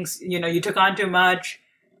down. Things, you know, you took on too much.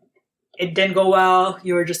 It didn't go well.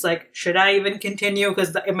 You were just like, should I even continue?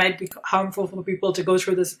 Because it might be harmful for people to go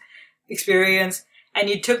through this experience. And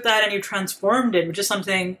you took that and you transformed it, which is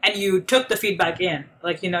something, and you took the feedback in.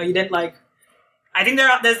 Like, you know, you didn't like I think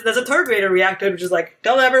there's a third way to react to it, which is like,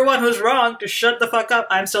 tell everyone who's wrong to shut the fuck up.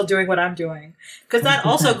 I'm still doing what I'm doing. Because that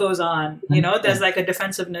also goes on. You know, there's like a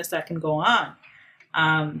defensiveness that can go on.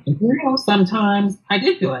 Sometimes I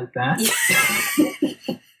did feel like that.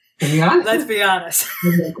 To be honest. Let's be honest.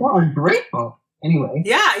 I'm grateful. Anyway.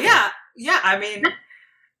 Yeah. I mean,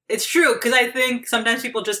 it's true. Because I think sometimes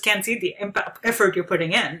people just can't see the effort you're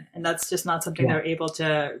putting in. And that's just not something they're able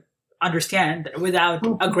to understand without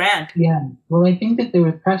a grant. Yeah. Well, I think that there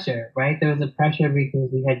was pressure, right? There was a pressure because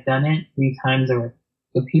we had done it 3 times already.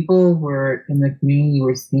 The people were in the community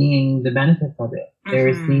were seeing the benefits of it. They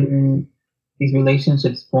were seeing these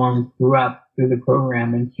relationships formed through the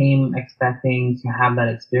program and came expecting to have that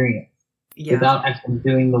experience without actually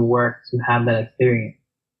doing the work to have that experience.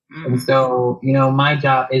 And so, you know, my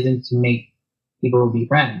job isn't to make people be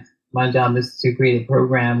friends. My job is to create a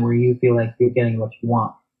program where you feel like you're getting what you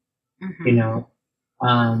want. You know,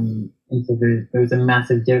 and so there's a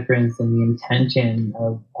massive difference in the intention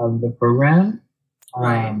of the program.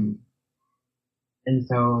 And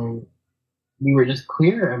so we were just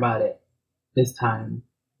clear about it this time.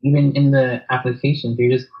 Even in the applications, we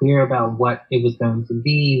were just clear about what it was going to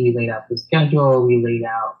be. We laid out the schedule. We laid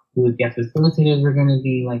out who the guest facilitators were going to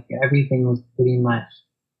be. Like everything was pretty much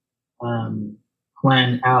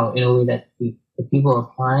planned out in a way that the people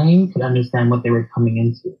applying could understand what they were coming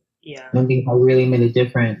into. Yeah. I think that really made a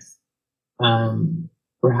difference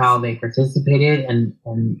for how they participated and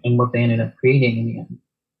what they ended up creating in the end.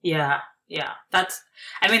 Yeah. That's,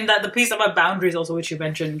 I mean, that the piece about boundaries also, which you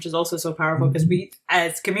mentioned, which is also so powerful because we,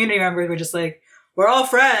 as community members, we're just like, we're all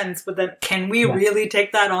friends, but then can we really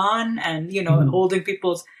take that on? And, you know, holding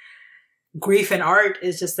people's grief in art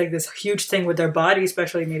is just like this huge thing with their body,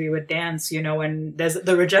 especially maybe with dance, you know, and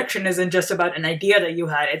the rejection isn't just about an idea that you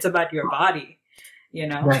had, it's about your body. You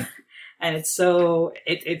know, and it's so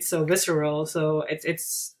visceral. So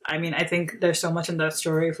it's. I mean, I think there's so much in that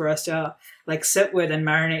story for us to like sit with and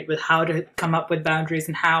marinate with how to come up with boundaries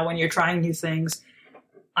and how when you're trying new things,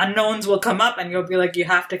 unknowns will come up and you'll be like you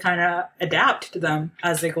have to kind of adapt to them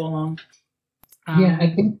as they go along.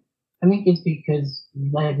 I think it's because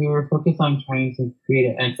like we were focused on trying to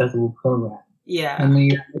create an accessible program. Yeah, and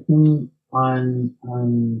we were looking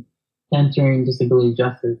on centering disability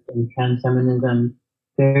justice and trans feminism.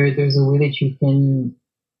 There's a way that you can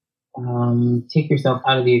take yourself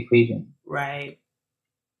out of the equation. Right.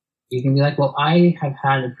 You can be like, well, I have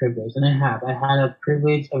had a privilege, and I had a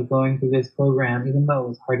privilege of going through this program, even though it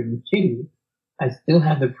was hard and shitty. I still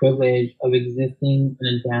have the privilege of existing in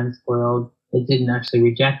a dance world that didn't actually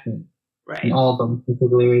reject me. Right. In all of them,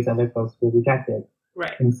 particularly other folks were rejected.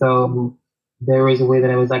 Right. And so there was a way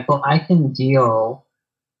that I was like, well, I can deal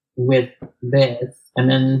with this, and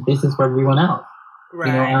then this is for everyone else. Right.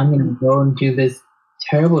 You know, I'm going to go and do this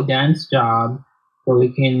terrible dance job so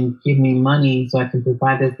it can give me money so I can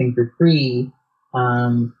provide this thing for free,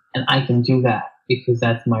 and I can do that because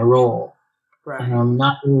that's my role. Right. And I'm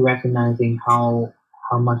not really recognizing how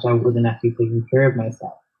much I wasn't actually taking care of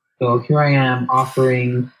myself. So here I am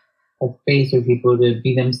offering a space for people to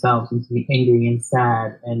be themselves and to be angry and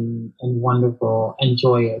sad and wonderful and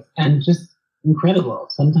joyous and just incredible.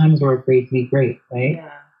 Sometimes we're afraid to be great, right?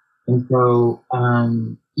 Yeah. And so,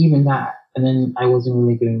 even that, and then I wasn't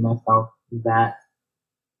really giving myself that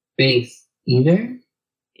space either.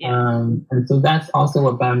 Yeah. And so that's also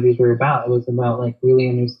what boundaries were about. It was about like really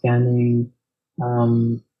understanding,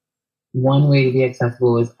 one way to be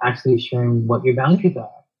accessible is actually sharing what your boundaries are.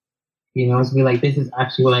 You know, to be like, this is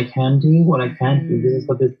actually what I can do, what I can't do. This is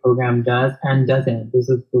what this program does and doesn't. These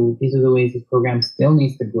are the ways this program still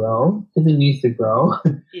needs to grow, because it needs to grow.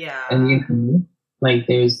 Yeah. And you know, like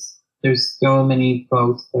there's so many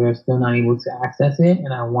folks that are still not able to access it,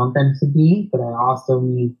 and I want them to be, but I also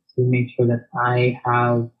need to make sure that I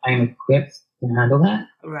am equipped to handle that.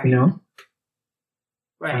 Right. You know?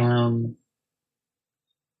 Right.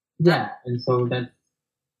 Yeah, and so that's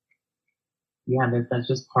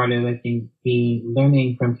just part of, I think, the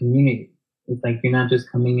learning from community. It's like you're not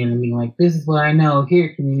just coming in and being like, this is what I know,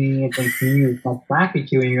 here, community. It's like community talks back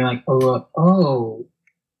at you and you're like,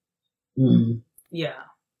 yeah.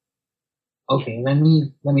 Okay, let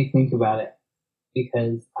me think about it.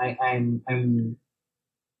 Because I'm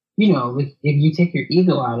you know, if you take your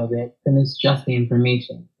ego out of it, then it's just the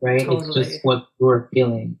information, right? Totally. It's just what you're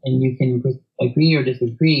feeling. And you can agree or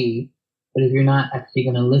disagree, but if you're not actually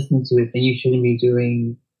going to listen to it, then you shouldn't be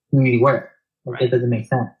doing community work. Like, It doesn't make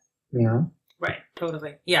sense, you know? Right,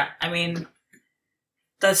 totally. Yeah, I mean,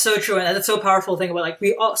 that's so true, and that's so powerful thing about, like,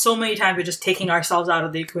 so many times we're just taking ourselves out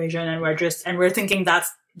of the equation, and we're thinking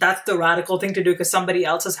that's the radical thing to do because somebody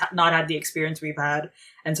else has not had the experience we've had,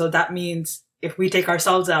 and so that means if we take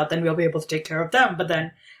ourselves out, then we'll be able to take care of them. But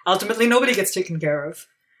then ultimately nobody gets taken care of,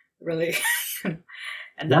 really.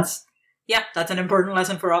 And that's an important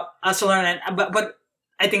lesson for us to learn. And, but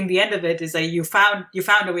I think the end of it is that you found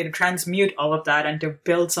a way to transmute all of that and to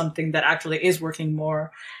build something that actually is working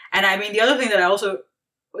more. And I mean, the other thing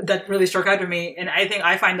that really struck out to me, and I think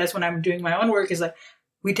I find this when I'm doing my own work, is like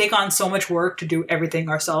we take on so much work to do everything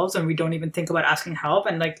ourselves, and we don't even think about asking help.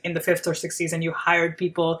 And like in the 5th or 6th season, you hired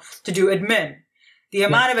people to do admin. The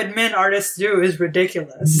amount of admin artists do is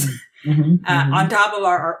ridiculous. On top of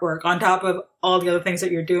our artwork, on top of all the other things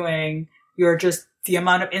that you're doing, you're just, the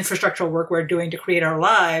amount of infrastructural work we're doing to create our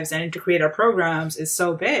lives and to create our programs is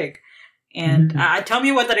so big. And tell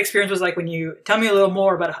me what that experience was like tell me a little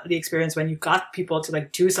more about the experience when you got people to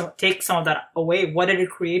like take some of that away. What did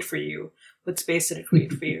it create for you? What space did it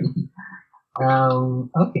create for you?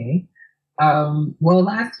 Okay. Well,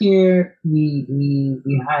 last year we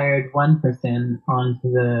hired one person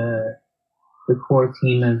onto the core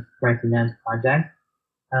team of Write the Dance Project,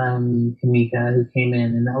 Kamika, who came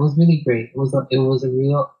in, and that was really great. It was a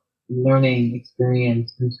real learning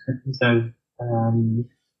experience in terms of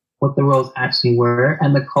what the roles actually were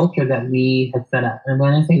and the culture that we had set up. And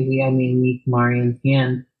when I say we, I mean me, Kumari, and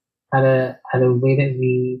Tian had a way that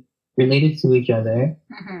we related to each other.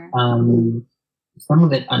 Some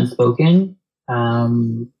of it unspoken.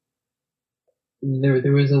 There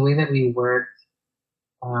was a way that we worked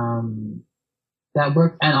that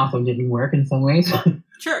worked and also didn't work in some ways.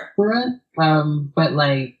 Sure. For us. But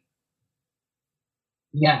like,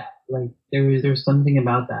 yeah, like there was something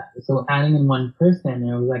about that. So adding in one person,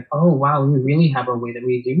 it was like, oh wow, we really have a way that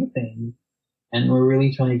we do things, and we're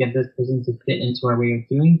really trying to get this person to fit into our way of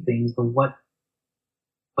doing things. But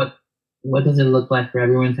what does it look like for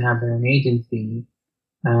everyone to have their own agency?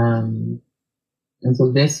 And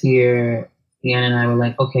so this year, Ian and I were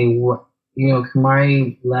like, okay,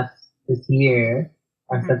 Kumari left this year,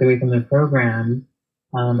 stepped away from the program,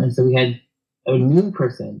 and so we had a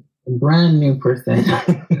brand new person,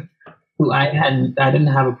 who I didn't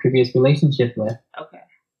have a previous relationship with. Okay.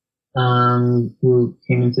 Who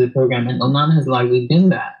came into the program, and Onan has largely been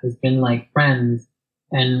that. It's been like friends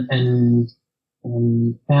and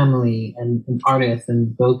family and artists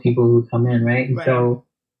and those people who come in, right? And so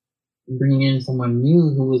bringing in someone new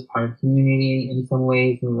who was part of the community in some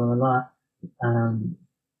ways,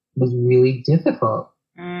 was really difficult.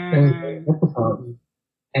 It was very difficult.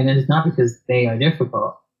 And it's not because they are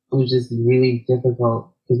difficult. It was just really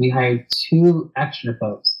difficult because we hired 2 extra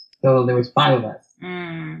folks. So there was 5 of us.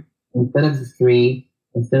 Instead of the 3,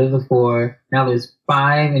 instead of the 4, now there's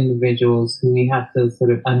 5 individuals who we have to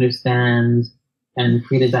sort of understand and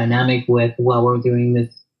create a dynamic with while we're doing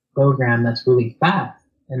this program that's really fast.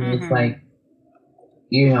 And it's like,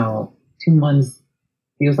 2 months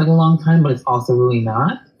feels like a long time, but it's also really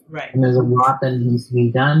not. Right. And there's a lot that needs to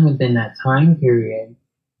be done within that time period.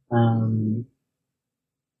 And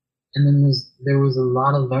then there was a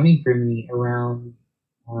lot of learning for me around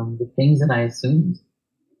the things that I assumed.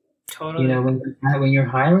 Totally. When you're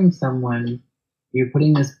hiring someone, you're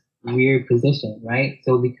putting this weird position, right?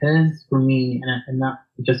 So because for me, and not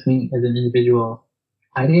just me as an individual,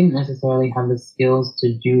 I didn't necessarily have the skills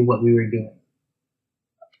to do what we were doing.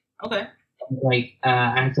 Okay. Like,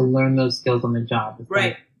 I had to learn those skills on the job. It's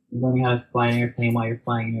right. Like learning how to fly an airplane while you're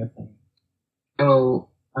flying an airplane. So,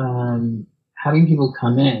 having people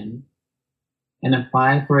come in and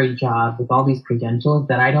apply for a job with all these credentials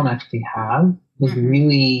that I don't actually have was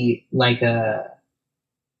really like I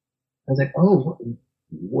was like, oh,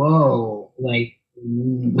 whoa, like,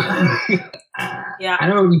 yeah. I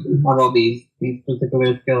don't even have all these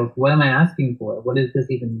particular skills. What am I asking for? What does this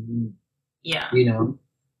even mean? Yeah.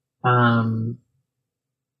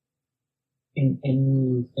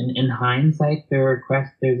 In hindsight, there are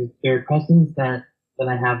questions that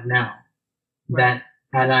I have now that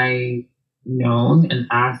had I known and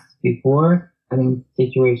asked before, I think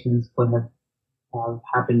situations would have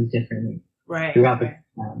happened differently throughout the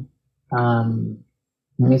time.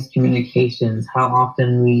 Miscommunications, how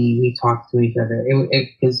often we talk to each other.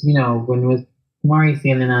 Because, when it was Kumari,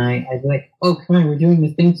 Sian, and I'd be like, oh, come on, we're doing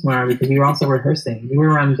this thing tomorrow, because we were also rehearsing. We were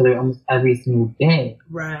around each other almost every single day.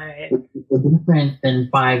 Right. It's different than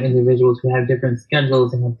 5 individuals who have different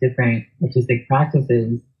schedules and have different artistic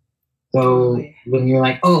practices. So when you're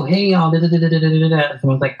like, oh, hey, y'all,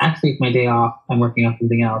 someone's like, actually, it's my day off. I'm working on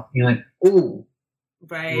something else. And you're like, oh,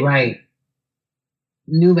 right.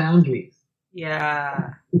 New boundaries.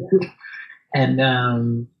 Yeah. And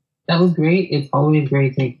that was great. It's always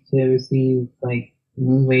great to receive like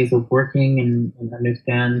new ways of working and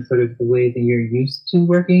understand sort of the way that you're used to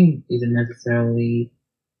working isn't necessarily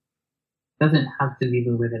doesn't have to be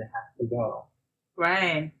the way that it has to go.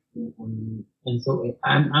 Right. And so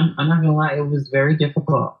I'm not gonna lie, it was very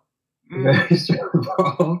difficult, very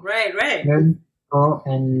stressful. Right. Very difficult,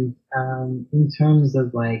 and in terms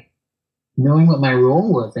of like knowing what my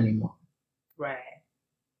role was anymore. Right.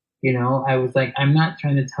 You know, I was like, I'm not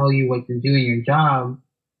trying to tell you what to do in your job,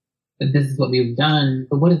 but this is what we've done.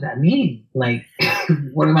 But what does that mean? Like,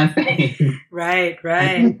 what am I saying? Right. I'm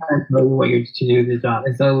trying to tell you what you're to do with the job.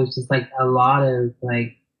 And so it was just like a lot of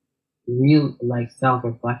like real like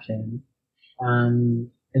self-reflection. And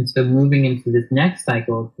so moving into this next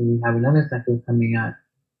cycle, when we have another cycle coming up,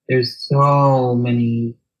 there's so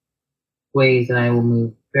many ways that I will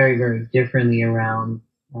move very, very differently around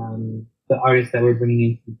the artists that we're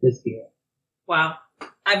bringing into this year. Wow.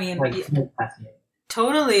 I mean, like, fascinating.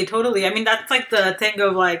 Totally. I mean, that's like the thing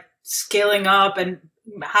of like scaling up and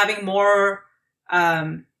having more,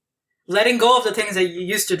 letting go of the things that you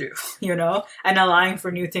used to do, you know, and allowing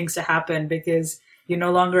for new things to happen because you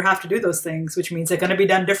no longer have to do those things, which means they're going to be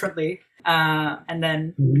done differently. And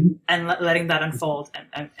then, letting that unfold.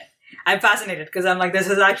 And I'm fascinated because I'm like, this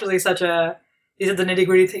is actually these are the nitty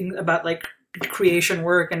gritty things about like creation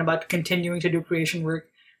work and about continuing to do creation work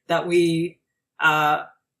that we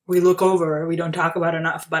look over. We don't talk about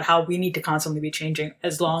enough about how we need to constantly be changing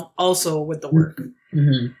also with the work.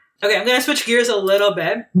 Okay, I'm going to switch gears a little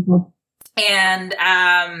bit and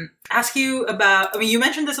ask you about, I mean, you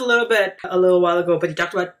mentioned this a little while ago, but you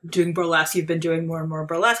talked about doing burlesque. You've been doing more and more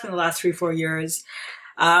burlesque in the last 3-4 years.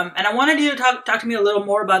 And I wanted you to talk to me a little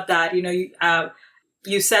more about that. You know,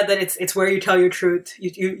 you said that it's where you tell your truth.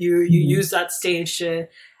 You use that stage to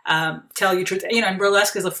tell your truth. You know, and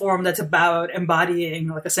burlesque is a form that's about embodying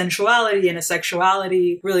like a sensuality and a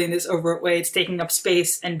sexuality really in this overt way. It's taking up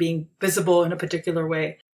space and being visible in a particular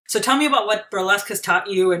way. So tell me about what burlesque has taught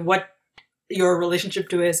you and what your relationship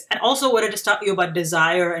to is, and also what it has taught you about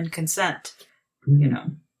desire and consent. You know.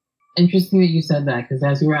 Interesting that you said that, because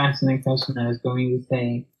as you were asking that question, I was going to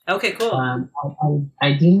say, okay, cool.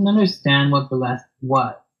 I didn't understand what burlesque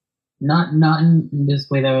was. Not in this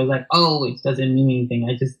way that I was like, oh, it doesn't mean anything.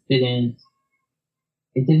 I just didn't.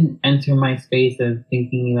 It didn't enter my space of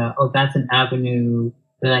thinking about, oh, that's an avenue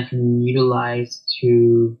that I can utilize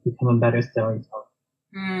to become a better storyteller.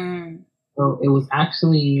 So it was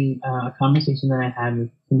actually a conversation that I had with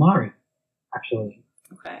Kumari, actually.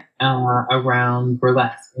 Okay. Around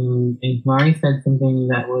burlesque. And Kumari said something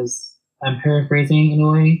that was, I'm paraphrasing in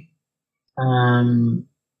a way.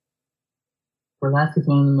 Burlesque is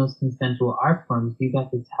one of the most consensual art forms. You got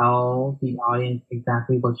to tell the audience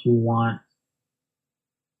exactly what you want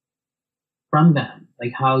from them.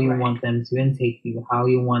 Like how you want them to intake you, how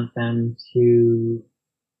you want them to,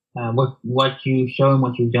 what you show and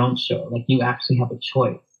what you don't show. Like you actually have a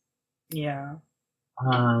choice. Yeah.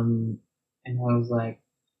 And I was like,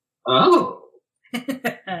 oh,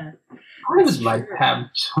 I would like to have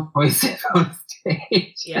choices on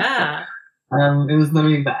stage. Yeah. It was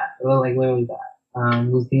literally that. It was like literally that.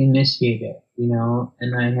 Was the initiator, you know,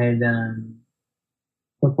 and I had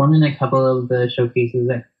performed in a couple of the showcases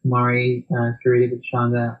that Kumari curated with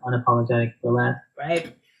Shanga, Unapologetic Burlesque.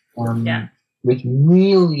 Right. Yeah. Which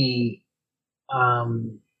really, I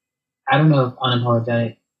don't know if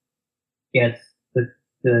Unapologetic gets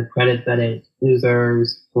the credit that it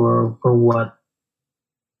deserves for what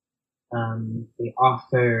they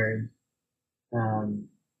offered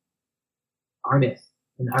artists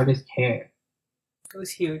and artist care. It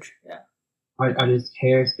was huge, yeah. Artist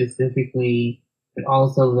care specifically, but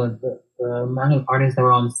also the amount of artists that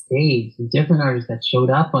were on stage, the different artists that showed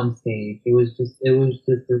up on stage. It was just a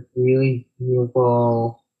really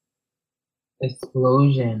beautiful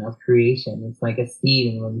explosion of creation. It's like a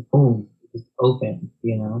seed and then boom, it just opened,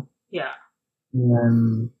 you know? Yeah.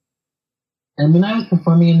 And when I was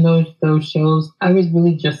performing in those shows, I was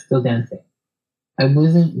really just still dancing. I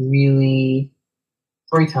wasn't really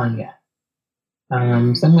storytelling yet.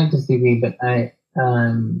 Some might disagree, but I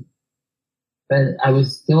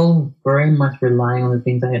was still very much relying on the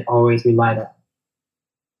things I had always relied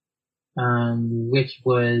on, which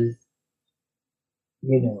was,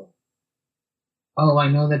 you know, oh, I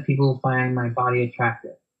know that people find my body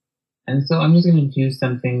attractive, and so I'm just going to do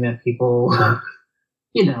something that people,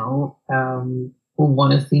 you know, will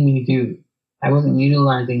want to see me do. I wasn't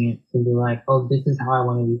utilizing it to be like, oh, this is how I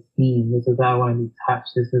want to be seen. This is how I want to be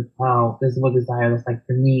touched. This is what desire looks like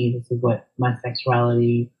for me. This is what my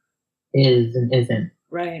sexuality is and isn't.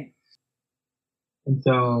 Right. And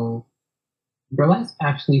so burlesque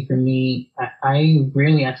actually for me, I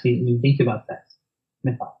rarely actually even think about sex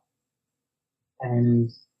myself.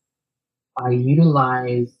 And I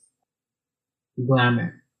utilize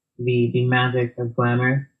glamour, the magic of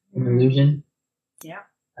glamour and Mm-hmm. illusion. Yeah.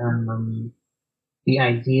 The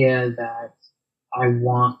idea that I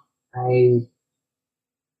want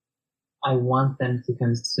them to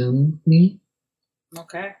consume me.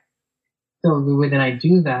 Okay. So the way that I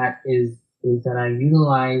do that is that I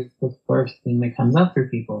utilize the first thing that comes up for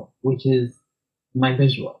people, which is my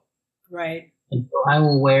visual. Right. And so I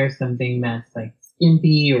will wear something that's like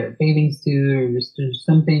skimpy or a bathing suit or just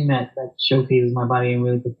something that showcases my body in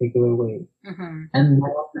really particular ways. Mm-hmm. And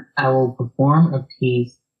then I will perform a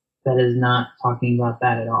piece that is not talking about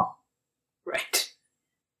that at all. Right.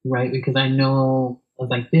 Right? Because I know, I was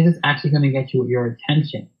like, this is actually going to get your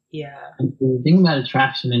attention. Yeah. And the thing about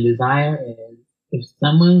attraction and desire is if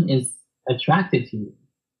someone is attracted to you,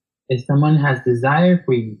 if someone has desire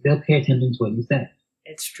for you, they'll pay attention to what you say.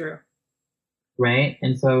 It's true. Right?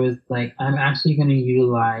 And so I was like, I'm actually going to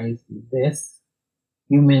utilize this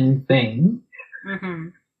human thing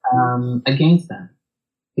against them.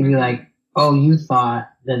 To be like, oh, you thought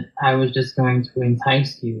that I was just going to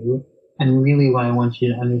entice you, and really what I want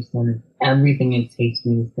you to understand is everything it takes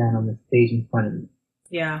me to stand on the stage in front of you.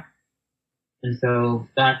 Yeah. And so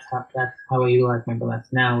that's how I utilize my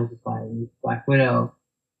burlesque now, which is why I use Black Widow,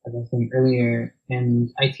 as I was saying earlier. And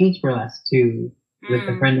I teach burlesque too, with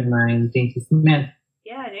a friend of mine, Dainty Smith.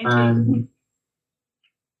 Yeah, Dainty.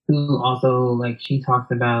 Who also, like, she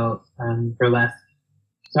talks about burlesque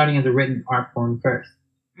starting as a written art form first.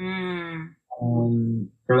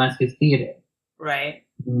 Burlesque is theater. Right.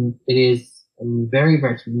 It is very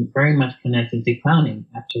much connected to clowning,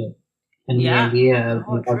 actually. And the idea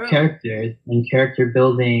of characters and character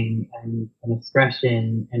building and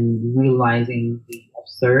expression and utilizing the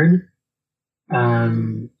absurd,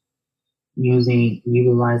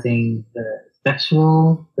 utilizing the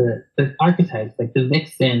sexual, the archetypes, like the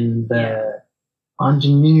vixen, the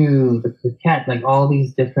ingenue, the coquette, like all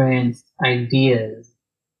these different ideas,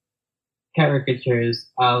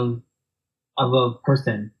 caricatures of a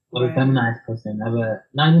person, of a feminized person,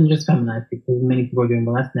 not even just feminized, because many people are doing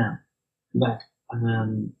burlesque now. But,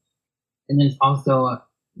 and it's also,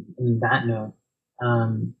 on that note,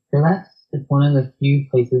 burlesque is one of the few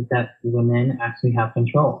places that women actually have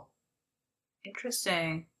control.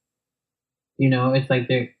 Interesting. You know, it's like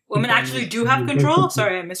women actually do have control?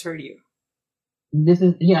 Sorry, I misheard you.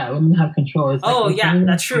 Women have control. It's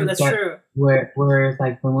that's true. That's true. Where it's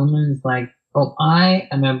like when women's like, oh, I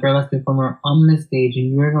am a burlesque performer on this stage,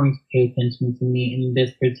 and you're going to pay attention to me in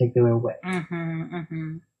this particular way.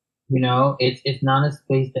 You know, it's not a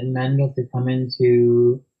space that men get to come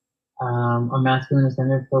into, or masculine or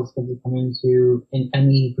gender folks get to come into in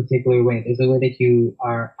any particular way. There's a way that you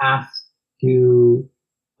are asked to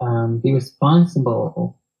be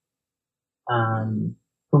responsible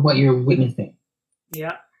for what you're witnessing.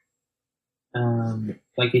 Yeah.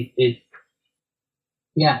 Like it's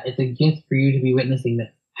a gift for you to be witnessing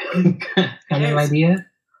this kind of idea.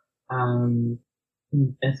 And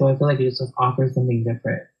so I feel like it just offers something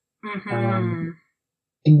different.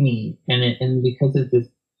 To me, and because it's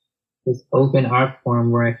this open art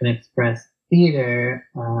form where I can express theater,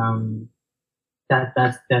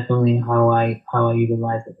 that's definitely how I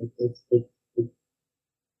utilize it. It's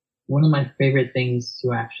one of my favorite things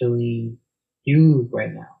to actually do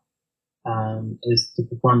right now, is to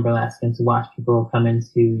perform burlesque and to watch people come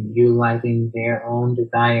into utilizing their own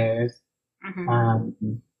desires, and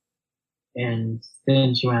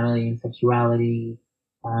sensuality and sexuality,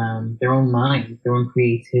 their own mind, their own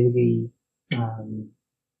creativity,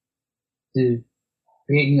 to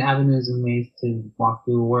create new avenues and ways to walk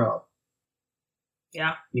through the world.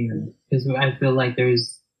 Yeah. You know, because I feel like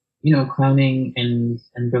there's, clowning and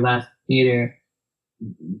burlesque theater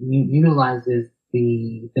utilizes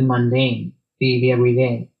the mundane, the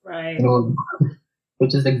everyday. Right.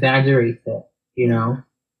 Which just exaggerates it,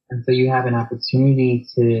 and so you have an opportunity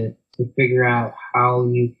to figure out how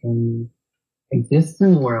you can exist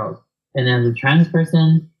in the world. And as a trans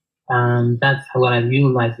person, that's what I've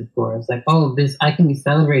utilized it for. It's like, I can be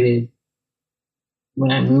celebrated when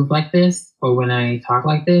I move like this, or when I talk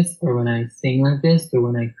like this, or when I sing like this, or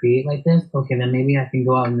when I create like this. Okay, then maybe I can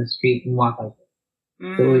go out in the street and walk like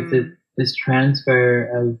this. So it's this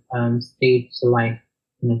transfer of stage to life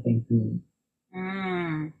kind of thing for me.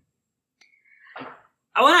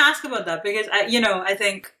 I want to ask about that because I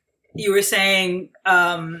think you were saying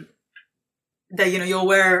that you'll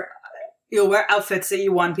wear outfits that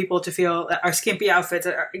you want people to feel are skimpy outfits,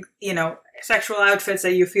 or sexual outfits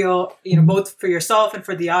that you feel both for yourself and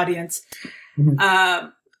for the audience.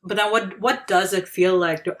 But then what does it feel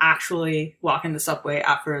like to actually walk in the subway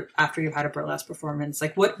after you've had a burlesque performance?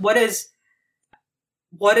 Like what is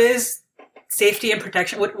safety and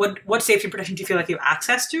protection, what safety and protection do you feel like you have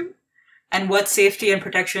access to? And what safety and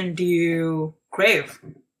protection do you crave?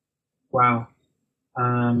 Wow.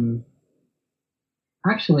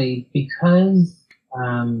 Actually, because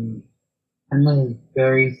I'm a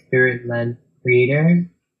very spirit-led creator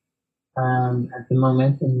at the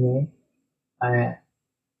moment, anyway,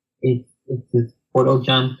 it's this portal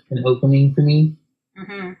jump and opening for me.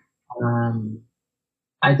 Mm-hmm.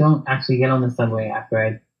 I don't actually get on the subway after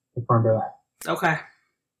I perform burlesque. Okay.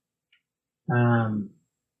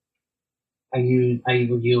 I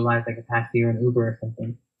would utilize like a taxi or an Uber or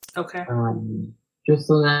something. Okay. Just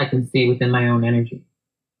so that I can stay within my own energy.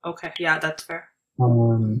 Okay. Yeah, that's fair.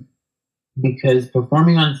 Because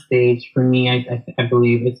performing on stage for me, I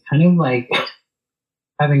believe it's kind of like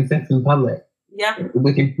having sex in public. Yeah.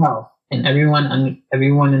 With yourself, and everyone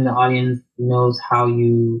in the audience knows how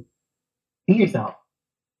you see yourself.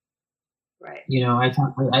 Right. You know, I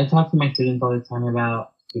talk to my students all the time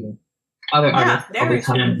about other artists all the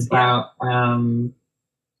time about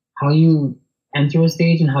how you enter a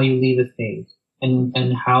stage and how you leave a stage,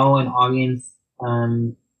 and how an audience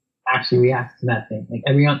actually reacts to that thing. Like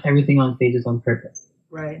everything on stage is on purpose.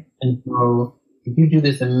 Right. And so if you do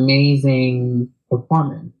this amazing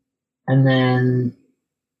performance, and then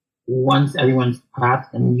once everyone's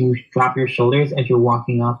clapped and you drop your shoulders as you're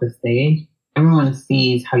walking off the stage, everyone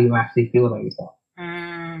sees how you actually feel about yourself.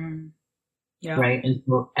 Yeah. Right? And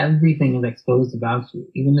so everything is exposed about you.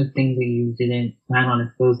 Even the things that you didn't plan on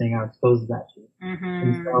exposing are exposed about you. Mm-hmm.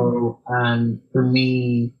 And so, for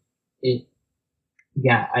me,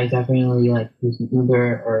 I definitely like use an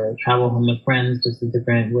Uber or travel home with friends, just a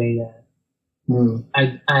different way to move.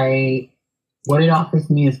 What it offers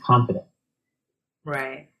me is confidence.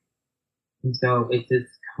 Right. And so it's this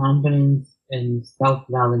confidence and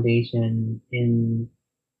self-validation in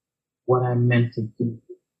what I'm meant to do.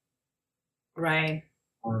 Right.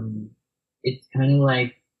 It's kind of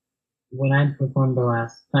like when I perform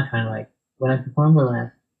burlesque, when I perform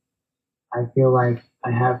burlesque, I feel like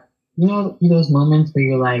I have, those moments where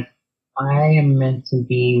you're like, I am meant to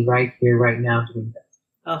be right here, right now doing this.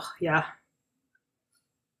 Oh, yeah.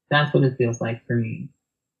 That's what it feels like for me.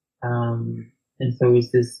 And so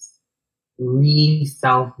it's this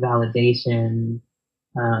self-validation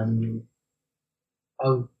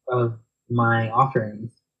of my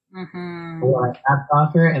offerings. Mm-hmm. What I have to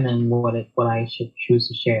offer, and then what I should choose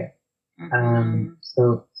to share. Mm-hmm.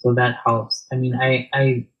 So that helps. I mean, I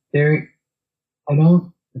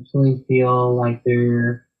don't actually feel like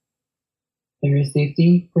there is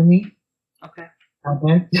safety for me. Okay. Out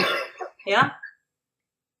there. Yeah.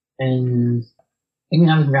 And I mean,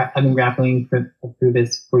 I've been grappling through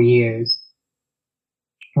this for years,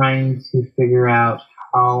 trying to figure out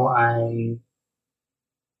how I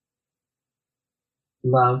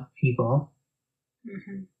love people,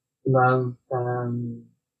 mm-hmm. love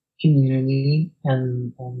community,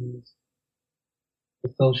 and the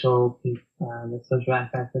social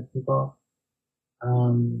aspect of people.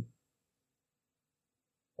 And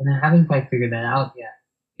I haven't quite figured that out yet.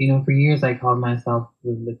 For years I called myself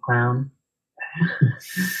the clown.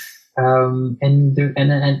 And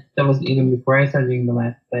that was even before I started doing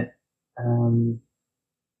burlesque. But the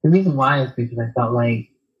reason why is because I felt like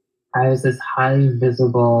I was this highly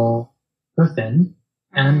visible person,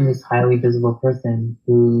 and this highly visible person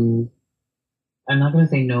who, I'm not going to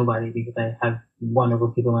say nobody because I have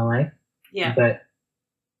wonderful people in my life. Yeah. But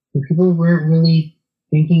the people weren't really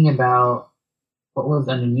thinking about what was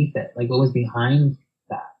underneath it, like what was behind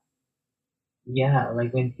that. Yeah,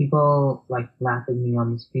 like when people like laugh at me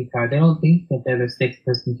on the streetcar, they don't think that they're the sixth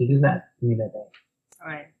person to do that to me that day.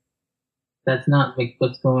 Right. That's not like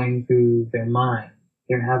what's going through their mind.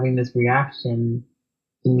 They're having this reaction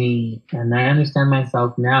to me, and I understand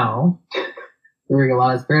myself now doing a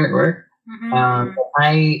lot of spirit work. Mm-hmm.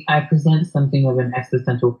 I present something of an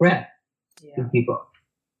existential threat to people.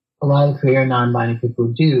 A lot of queer non-binary people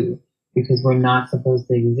do, because we're not supposed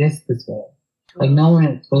to exist this way. Like, no one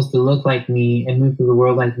is supposed to look like me and move through the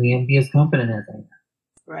world like me and be as confident as I am.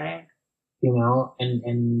 Right.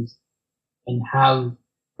 And have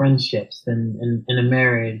friendships and a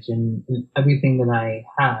marriage and everything that I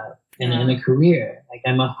have and a career. Like,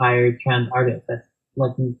 I'm a hired trans artist. That's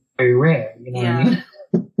like very rare, what I mean?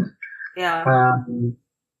 Yeah.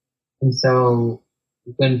 And so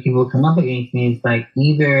when people come up against me, it's like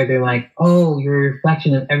either they're like, oh, you're a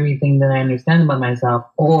reflection of everything that I understand about myself,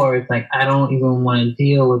 or it's like, I don't even want to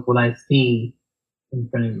deal with what I see in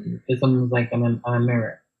front of me. It's almost like I'm a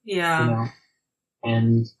mirror. Yeah.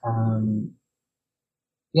 And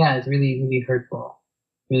it's really, really hurtful,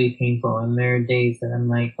 really painful. And there are days that I'm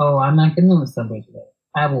like, oh, I'm not getting on the subway today.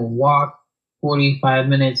 I will walk 45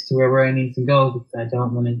 minutes to wherever I need to go because I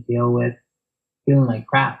don't want to deal with feeling like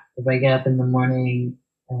crap. If I get up in the morning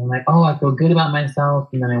and I'm like, oh, I feel good about myself,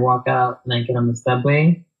 and then I walk out and I get on the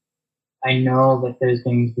subway, I know that there's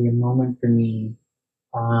going to be a moment for me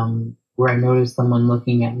where I notice someone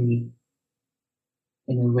looking at me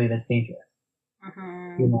in a way that's dangerous.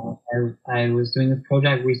 You know, I was doing this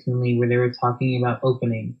project recently where they were talking about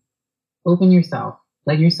open yourself,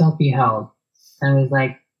 let yourself be held. And I was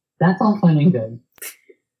like, that's all fine and good.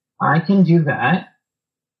 I can do that.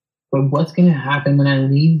 But what's going to happen when I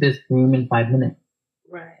leave this room in 5 minutes?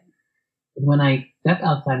 Right. When I step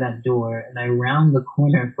outside that door and I round the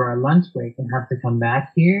corner for a lunch break and have to come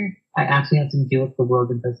back here, I actually have to deal with the world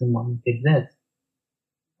that doesn't want me to exist.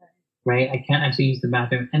 Right? I can't actually use the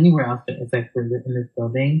bathroom anywhere else except for in this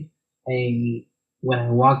building. When I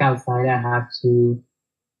walk outside, I have to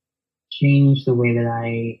change the way that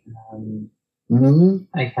I move.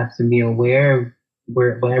 I have to be aware of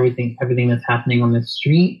what everything that's happening on the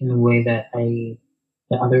street in a way that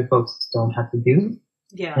other folks don't have to do.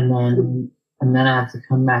 Yeah. And then I have to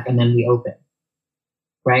come back and then we open.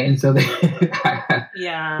 Right? And so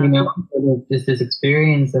yeah. You know, there's this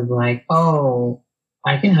experience of like, oh,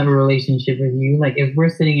 I can have a relationship with you. Like if we're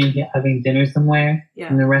sitting in here having dinner somewhere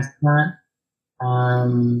in the restaurant,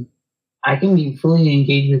 I can be fully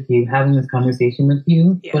engaged with you, having this conversation with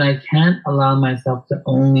you, but I can't allow myself to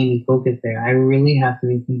only be focused there. I really have to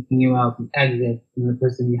be thinking about the exit and the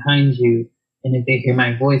person behind you, and if they hear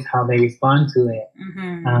my voice, how they respond to it.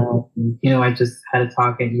 You know, I just had a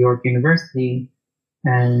talk at York University,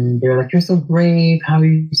 and they were like, "You're so brave. How are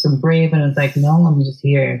you so brave?" And I was like, "No, I'm just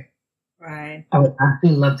here." Right. I would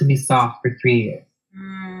actually love to be soft for 3 years.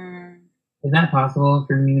 Is that possible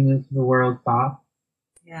for me to move to the world soft?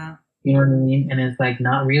 Yeah. You know what I mean? And it's like,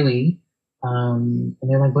 not really. And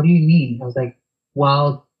they're like, what do you mean? I was like,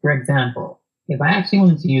 well, for example, if I actually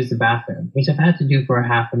wanted to use the bathroom, which I've had to do for a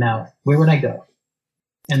half an hour, where would I go?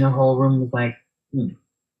 And the whole room was like, It's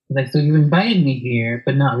like, so you invited me here,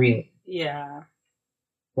 but not really. Yeah.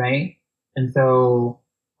 Right? And so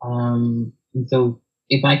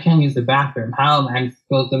if I can't use the bathroom, how am I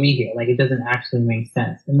supposed to be here? Like, it doesn't actually make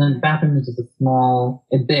sense. And then the bathroom is just it's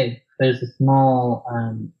big, but it's a small,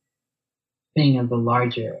 thing of the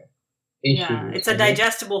larger issue. Yeah, it's a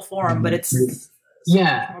digestible form, but it's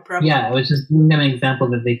yeah. It was just giving them an example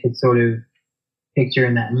that they could sort of picture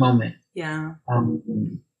in that moment. Yeah.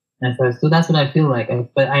 And so that's what I feel like.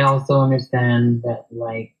 But I also understand that,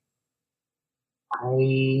 like,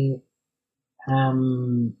 I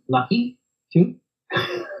am lucky too.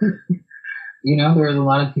 You know, there's a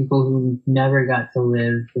lot of people who never got to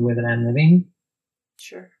live the way that I'm living.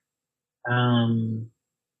 Sure.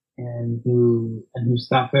 And who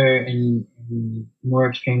suffer in more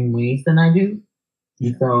extreme ways than I do.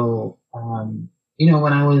 And so, you know,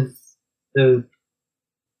 when I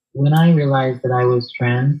realized that I was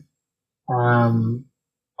trans,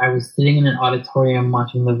 I was sitting in an auditorium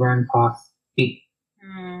watching Laverne Cox speak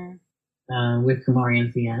with Kumari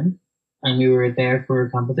and CN, and we were there for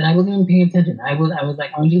a competition. I wasn't even paying attention. I was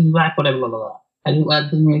like, I'm just black, whatever, blah, blah, blah. I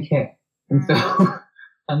didn't really care. And so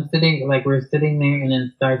we're sitting there, and then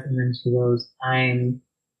it starts, and then she goes, I'm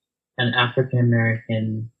an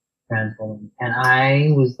African-American trans woman. And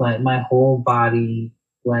I was like, my whole body,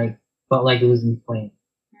 like, felt like it was inflamed.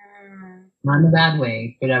 Not in a bad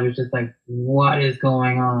way, but I was just like, what is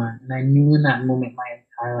going on? And I knew in that moment my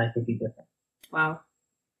entire life would be different. Wow.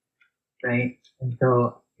 Right? And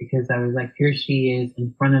so, because I was like, here she is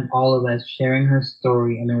in front of all of us sharing her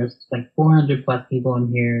story, and there was like 400 plus people in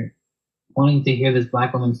here wanting to hear this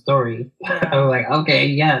black woman's story. Yeah. I was like, okay,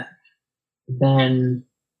 yes. Then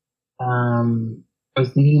I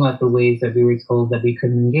was thinking about the ways that we were told that we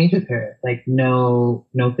couldn't engage with her, like no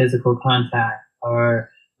physical contact or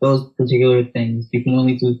those particular things. You can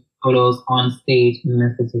only do photos on stage in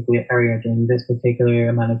this particular area during this particular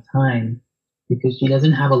amount of time, because she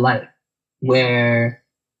doesn't have a life where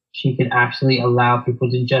she could actually allow people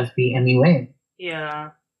to just be any way.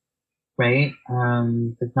 Yeah. Right?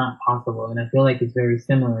 It's not possible. And I feel like it's very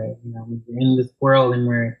similar. You know, we're in this world and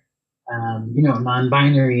we're,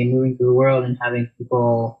 non-binary and moving through the world and having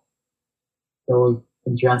people so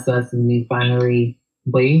address us in these binary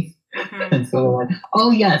ways. Mm-hmm. And so like,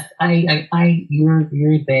 oh yes, you're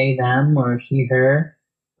they, them, or she, her.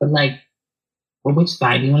 But like, well, which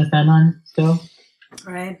side do you want to stand on still?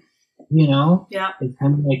 Right. You know? Yeah. It's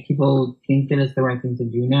kind of like people think that it's the right thing to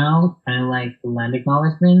do now. Kind of like the land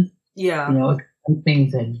acknowledgements. Yeah. You know, some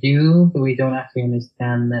things that do, but we don't actually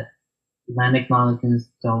understand that land acknowledgements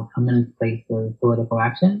don't come in place of political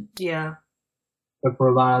action. Yeah. But for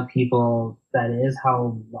a lot of people, that is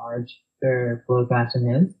how large their flow of fashion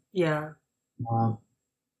is. Yeah.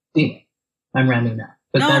 Anyway, I'm rambling now.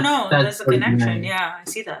 But that's a connection. Yeah, I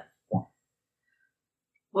see that. Yeah.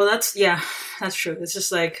 Well, that's true. It's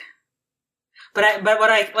just like, but what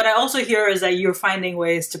I also hear is that you're finding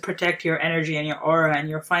ways to protect your energy and your aura, and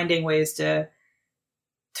you're finding ways to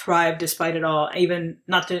thrive despite it all, even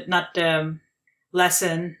not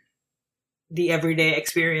lessen the everyday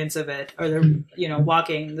experience of it, or the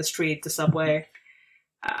walking the street, the subway.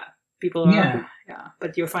 People are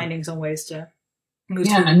but you're finding some ways to.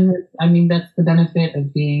 I mean that's the benefit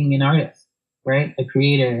of being an artist, right? A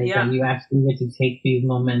creator, is that you actually get to take these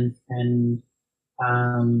moments and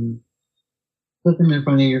put them in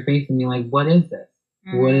front of your face and be like, what is this?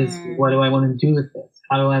 What do I want to do with this?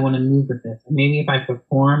 How do I want to move with this? Maybe if I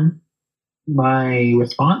perform my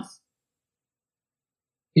response,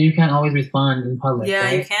 you can't always respond in public. Yeah,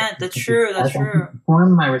 right? You can't. That's true. That's true. If I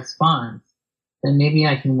perform my response, then maybe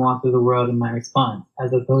I can walk through the world in my response,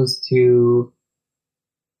 as opposed to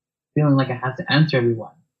feeling like I have to answer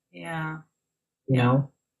everyone. Yeah. You know,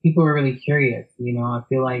 people are really curious. I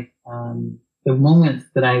feel like the moments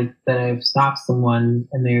that I've stopped someone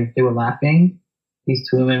and they were laughing, these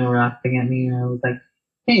two women were laughing at me, and I was like,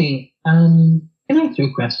 hey, can I ask you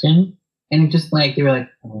a question? And it just like, they were like,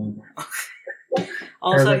 oh.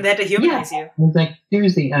 Also, they had to humanize you. I was like,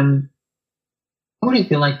 seriously, what would it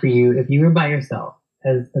feel like for you if you were by yourself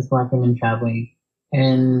as Black women traveling,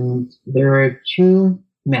 and there were two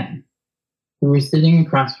men who were sitting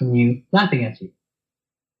across from you laughing at you?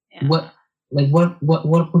 Yeah. What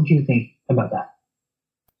would you think about that?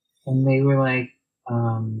 And they were like,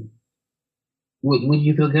 would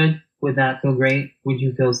you feel good? Would that feel great? Would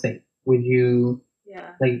you feel safe? Would you,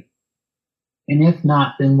 and if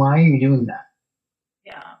not, then why are you doing that?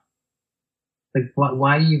 Yeah. Like,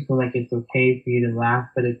 why do you feel like it's okay for you to laugh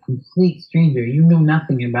at a complete stranger? You know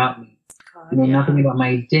nothing about me. You know nothing about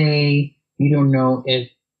my day. You don't know if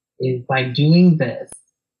by doing this,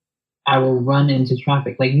 I will run into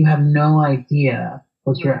traffic. Like, you have no idea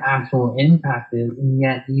what your actual impact is, and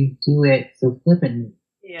yet you do it so flippantly.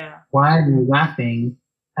 Yeah. Why are you laughing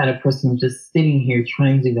at a person just sitting here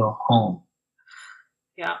trying to go home?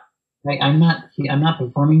 Yeah. Like, I'm not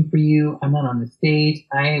performing for you. I'm not on the stage.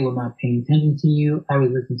 I was not paying attention to you. I was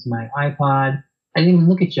listening to my iPod. I didn't even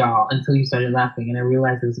look at y'all until you started laughing, and I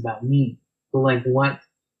realized it was about me. So, like, what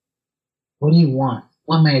do you want?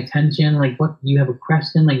 Want my attention? Like, what, do you have a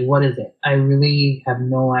question? Like, what is it? I really have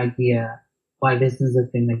no idea why this is a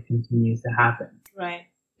thing that continues to happen. Right.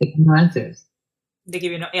 They give no answers. They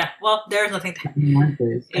give you well, there's nothing to no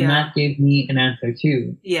answers. And that gave me an answer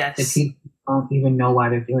too. Yes. That people don't even know why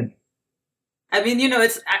they're doing it. I mean,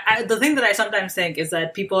 it's the thing that I sometimes think is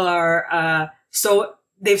that people are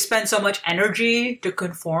they've spent so much energy to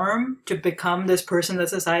conform, to become this person that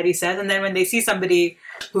society says, and then when they see somebody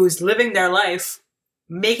who's living their life,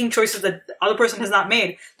 making choices that the other person has not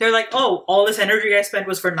made, they're like, oh, all this energy I spent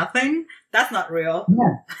was for nothing? That's not real.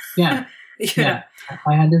 Yeah. Yeah.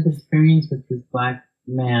 I had this experience with this Black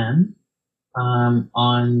man on,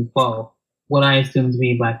 what I assumed to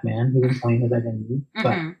be a Black man. He didn't tell me his identity,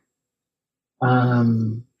 but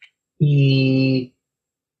he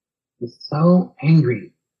was so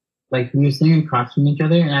angry. Like, we were sitting across from each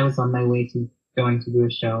other, and I was on my way to going to do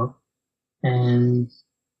a show, and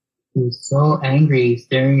he was so angry,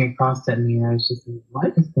 staring across at me, and I was just like,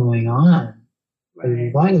 what is going on? Right.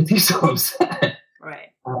 Like, why is he so upset?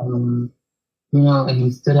 Right. And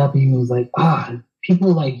he stood up and he was like,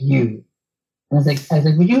 people like you. And I was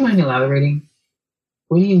like, would you mind elaborating?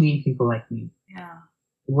 What do you mean people like me? Yeah.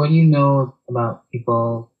 What do you know about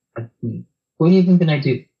people like me? What do you think that I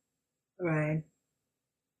do? Right.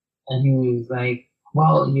 And he was like,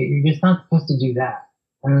 well, you're just not supposed to do that.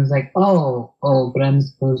 And I was like, oh, but I'm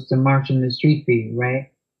supposed to march in the street for you,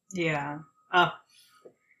 right? Yeah. Oh.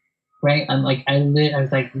 Right? And like, I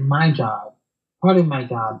was like, part of my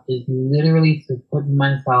job is literally to put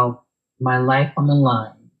my life on the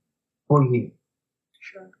line for you.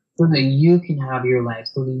 Sure. So that you can have your life,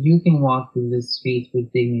 so that you can walk through the streets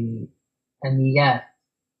with dignity. And yet,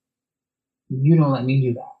 you don't let me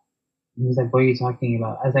do that. And he was like, what are you talking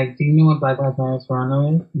about? I was like, do you know what Black Lives Matter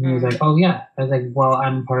Toronto is? And he was like, oh yeah. I was like, well,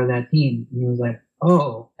 I'm part of that team. And he was like,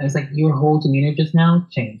 oh. I was like, your whole demeanor just now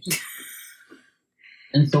changed.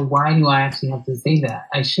 And so why do I actually have to say that?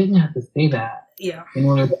 I shouldn't have to say that. Yeah. In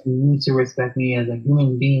order for you to respect me as a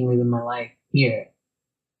human being living my life here.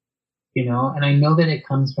 And I know that it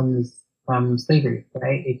comes from slavery,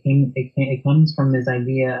 right? It comes from this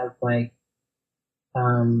idea of like,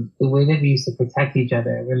 the way that we used to protect each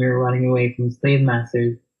other when we were running away from slave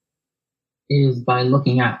masters is by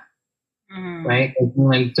looking out. right? It's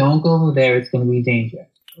like, don't go over there, it's going to be dangerous.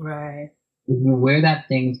 Right. If you wear that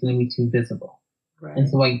thing, it's going to be too visible. Right. And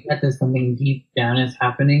so I get that something deep down is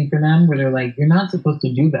happening for them where they're like, you're not supposed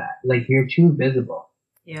to do that. Like, you're too visible.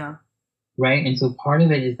 Yeah. Right? And so part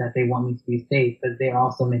of it is that they want me to be safe, but they're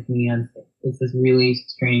also making me unsafe. It's this really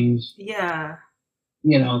strange, yeah,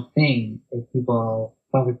 thing. If people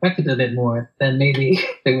self-reflected a bit more, then maybe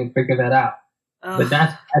they would figure that out. But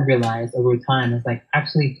that's what I've realized over time. It's like,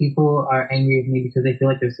 actually, people are angry with me because they feel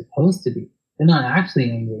like they're supposed to be. They're not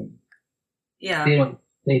actually angry. Yeah.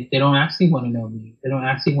 They don't actually want to know me. They don't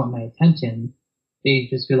actually want my attention. They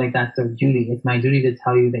just feel like that's their duty. It's my duty to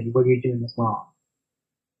tell you that what you're doing is wrong.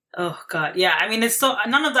 Oh God, yeah. I mean, it's so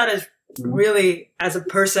none of that is really as a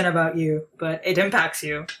person about you, but it impacts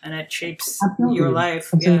you and it shapes your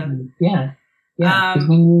life. Absolutely. Yeah. Because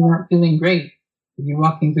when you're not feeling great, if you're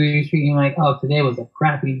walking through your street and you're like, oh, today was a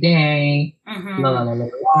crappy day, la la la la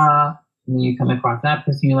la, and then you come across that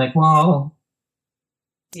person, you're like, whoa.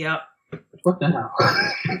 Yeah. What the hell?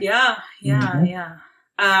 Yeah.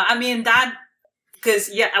 I mean that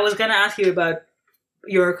because I was gonna ask you about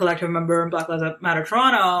your collective member in Black Lives Matter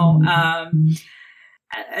Toronto,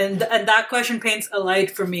 and that question paints a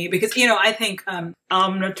light for me because I think I'm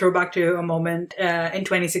gonna throw back to a moment in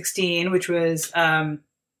 2016, which was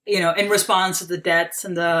in response to the deaths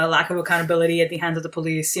and the lack of accountability at the hands of the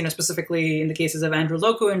police, specifically in the cases of Andrew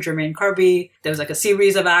Loku and Jermaine Carby. There was like a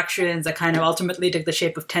series of actions that kind of ultimately took the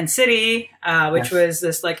shape of Tent City, which was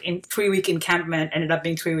this like 3-week encampment, ended up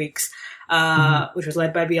being 3 weeks, which was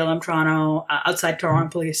led by BLM Toronto outside Toronto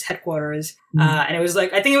Police Headquarters. And it was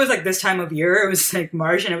like, I think it was like this time of year, it was like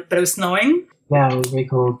March, but it was snowing. Yeah, it was very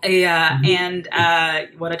cold. Yeah, and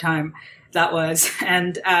what a time that was.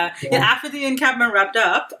 And after the encampment wrapped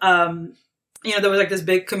up, there was like this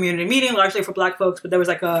big community meeting, largely for Black folks, but there was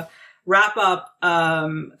like a wrap up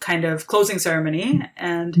kind of closing ceremony,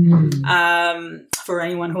 and for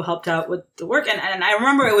anyone who helped out with the work. And I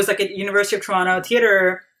remember it was like at University of Toronto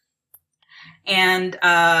Theatre, and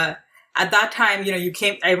at that time,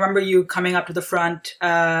 I remember you coming up to the front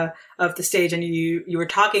of the stage, and you were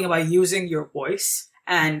talking about using your voice.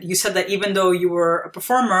 And you said that even though you were a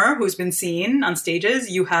performer who's been seen on stages,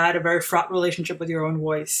 you had a very fraught relationship with your own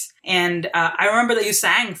voice. And I remember that you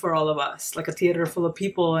sang for all of us, like a theater full of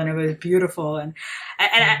people, and it was beautiful. And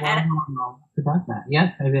about that,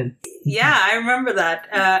 yes, I did. Yeah, I remember that.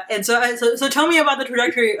 And so tell me about the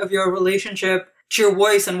trajectory of your relationship to your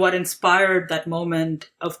voice and what inspired that moment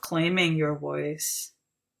of claiming your voice.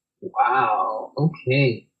 Wow.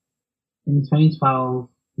 Okay. In 2012.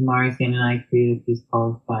 Marcian and I created a piece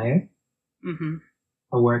called Fire,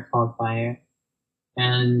 a work called Fire,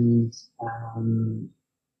 and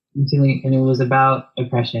it was about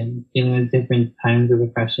oppression, dealing with different kinds of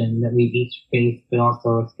oppression that we each faced, but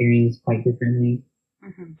also experienced quite differently.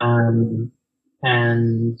 And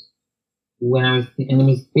when and it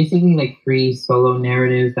was basically like 3 solo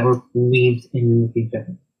narratives that were weaved in with each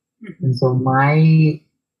other. And so my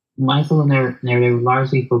solo narrative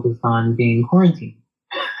largely focused on being quarantined.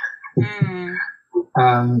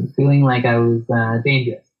 Feeling like I was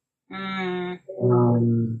dangerous in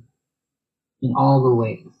all the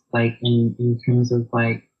ways, like in terms of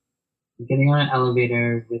like getting on an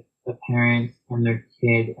elevator with the parents and their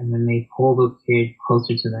kid, and then they pull the kid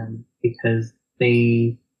closer to them because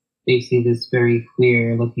they see this very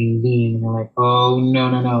clear looking being, and they're like, oh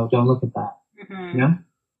no, don't look at that,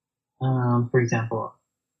 for example.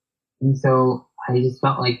 And so I just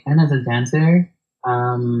felt like, and as a dancer,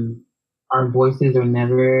 our voices are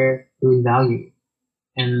never really valued,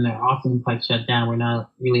 and they're often quite shut down. We're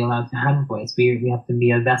not really allowed to have a voice. We have to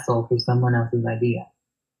be a vessel for someone else's idea,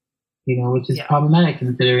 which is problematic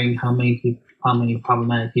considering how many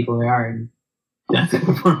problematic people there are in dance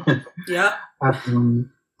performance. Yeah.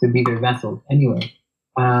 To be their vessels anyway.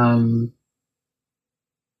 So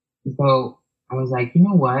I was like, you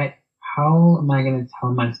know what? How am I going to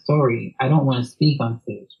tell my story? I don't want to speak on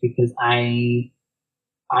stage because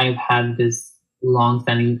I've had this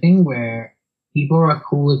long-standing thing where people are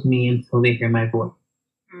cool with me until they hear my voice.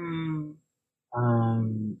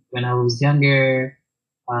 When I was younger,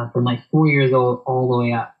 from like 4 years old all the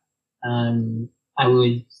way up, I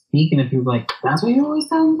would speak and people were like, that's what your voice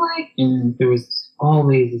sounds like? And there was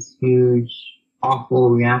always this huge,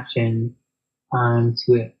 awful reaction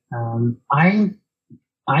to it.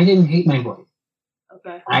 I didn't hate my voice.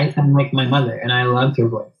 Okay. I sound like my mother, and I loved her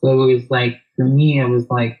voice. So it was like, for me, I was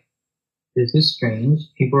like, this is strange.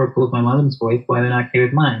 People are cool with my mother's voice. Why are they not okay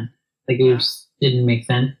with mine? Like, it just didn't make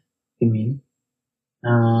sense to me.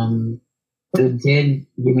 but it did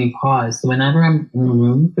give me pause. So whenever I'm in a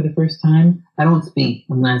room for the first time, I don't speak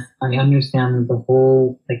unless I understand the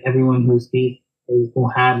whole, like everyone who speaks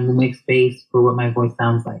will make space for what my voice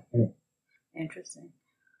sounds like. Interesting.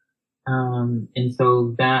 And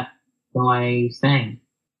so that's why I sang,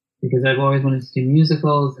 because I've always wanted to do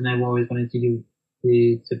musicals and I've always wanted to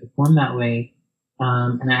perform that way.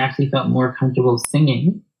 And I actually felt more comfortable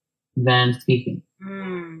singing than speaking.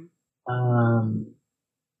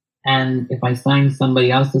 And if I sang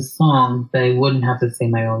somebody else's song, they wouldn't have to say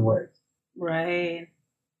my own words. Right.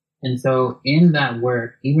 And so in that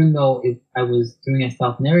work, even though if I was doing a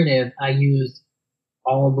self-narrative, I used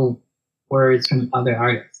all the words from other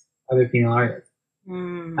artists, other female artists.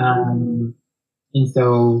 And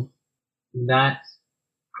so that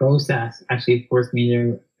process actually forced me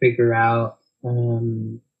to figure out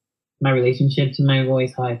my relationship to my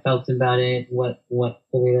voice, how I felt about it, what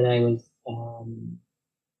the way that I was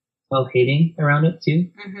self-hating around it too.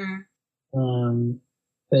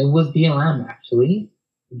 But it was BLM actually.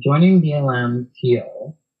 Joining BLM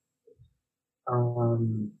TO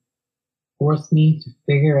forced me to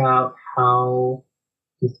figure out how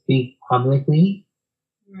to speak publicly,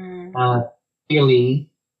 clearly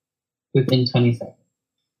within 20 seconds.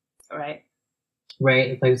 Right.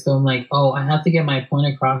 Right? It's like, so I'm like, oh, I have to get my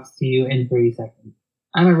point across to you in 30 seconds.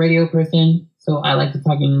 I'm a radio person, so I like to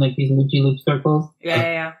talk in like these loopy loop circles.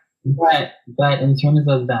 Yeah. But in terms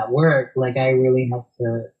of that work, like I really have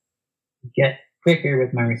to get quicker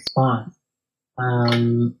with my response.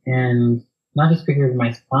 And not just quicker with my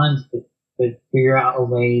response, but figure out a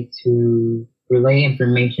way to relay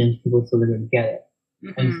information to people so they would get it.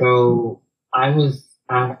 And so I was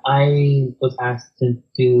asked to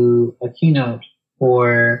do a keynote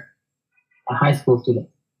for a high school student.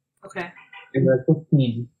 Okay. They were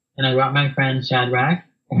 15, and I brought my friend Shadrach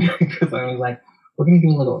because I was like, we're gonna do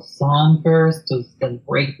a little song first to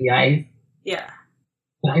break the ice. Yeah.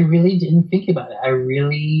 But I really didn't think about it.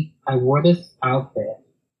 I wore this outfit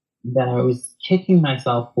that I was kicking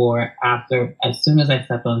myself for as soon as I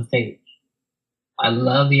stepped on stage. I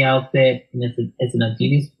love the outfit, and it's an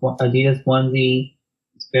Adidas onesie.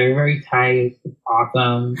 It's very, very tight. It's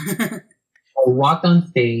awesome. I walked on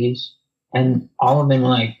stage, and all of them were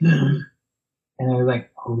like, and I was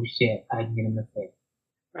like, oh shit, I made a mistake.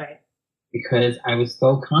 Right. Because I was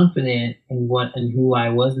so confident in what and who I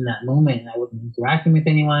was in that moment. I wasn't interacting with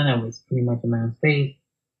anyone. I was pretty much in my own space.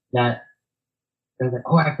 That I was like,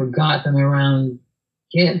 oh, I forgot that I'm around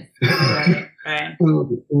kids right.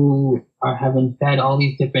 who have been fed all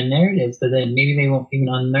these different narratives, so that maybe they won't even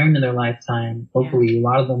unlearn in their lifetime. Hopefully, a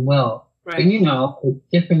lot of them will. Right. But it's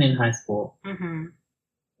different in high school.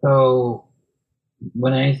 So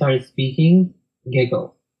when I started speaking,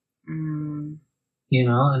 giggle. And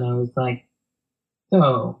I was like,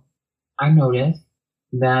 so I noticed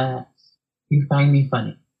that you find me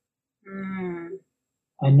funny.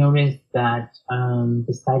 I noticed that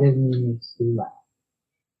the sight of me makes you laugh.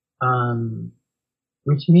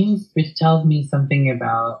 Which tells me something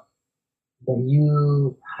about that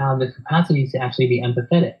you have the capacity to actually be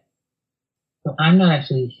empathetic. So I'm not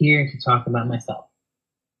actually here to talk about myself.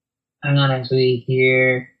 I'm not actually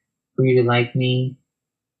here for you to like me.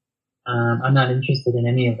 I'm not interested in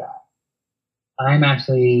any of that. I'm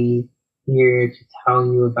actually here to tell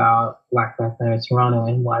you about Black Lives Matter Toronto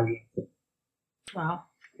and why we exist. Wow.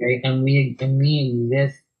 Right? And we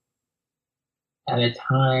exist at a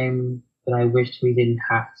time that I wish we didn't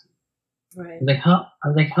have to. Right. I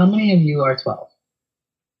was like, how many of you are 12?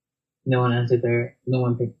 No one answered no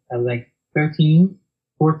one picked. I was like, 13,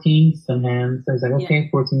 14, some hands. I was like, okay,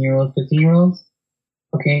 14-year-olds, 15-year-olds.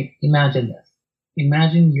 Okay, imagine this.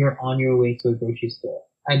 Imagine you're on your way to a grocery store.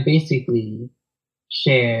 I basically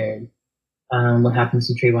shared what happens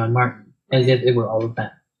to Trayvon Martin as if it were all of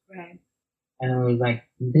them. Right. And I was like,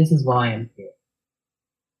 this is why I'm here.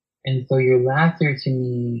 And so your laughter to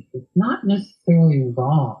me is not necessarily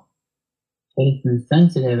wrong, but it's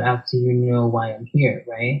insensitive after you know why I'm here,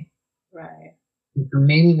 right? Right. And so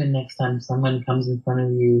maybe the next time someone comes in front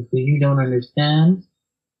of you who you don't understand,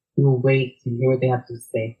 you'll wait to hear what they have to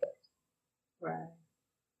say first. Right.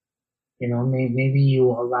 Maybe you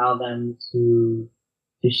will allow them to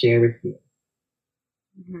share with you.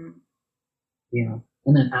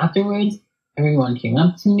 And then afterwards, everyone came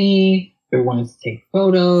up to me. They wanted to take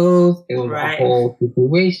photos. It was a whole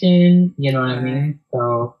situation. You know what I mean?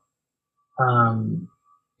 So,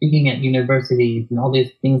 speaking at universities and all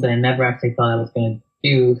these things that I never actually thought I was going to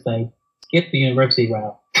do, because I skipped the university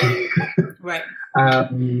route. Right.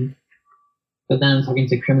 But then I'm talking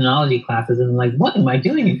to criminology classes and I'm like, what am I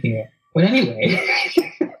doing in here? But anyway.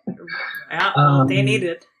 They need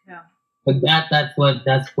it. Yeah. But that's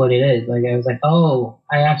what it is. Like I was like, oh,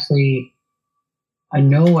 I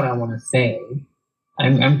know what I want to say.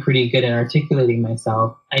 I'm pretty good at articulating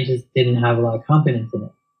myself. I just didn't have a lot of confidence in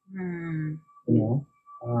it. You know?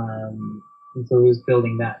 And so it was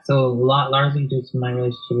building that. So largely due to my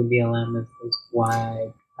relationship with BLM is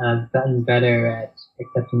why I've gotten better at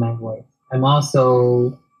accepting my voice. I'm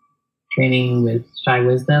also training with Shy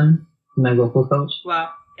Wisdom, my vocal coach. Wow.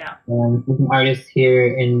 Yeah. He's an artist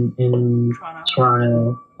here in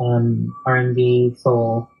Toronto. R&B,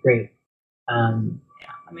 soul, great.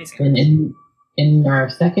 Amazing. And in our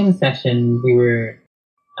second session,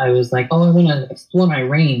 I was like, oh, I want to explore my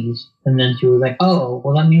range. And then she was like, oh,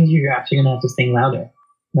 well, that means you're actually going to have to sing louder.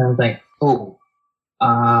 And I was like, oh,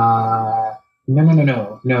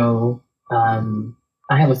 no.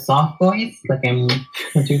 I have a soft voice. And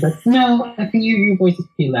she was like, no, I think your voice is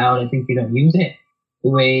pretty loud. I think you don't use it the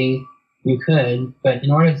way you could. But in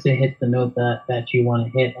order to hit the note that you want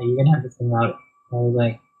to hit, you're going to have to sing louder. I was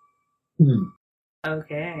like,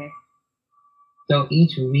 Okay. So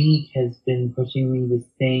each week has been pushing me to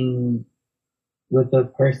sing with a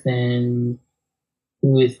person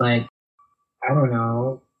who is like, I don't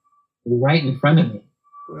know, right in front of me.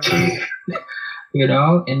 Right. You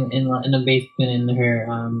know, in a basement in her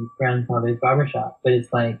grandfather's barbershop. But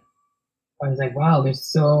it's like, I was like, wow, there's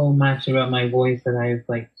so much about my voice that I've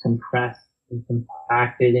like compressed and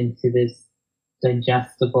compacted into this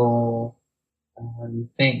digestible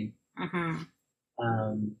thing. Mm-hmm.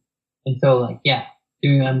 And so like, yeah,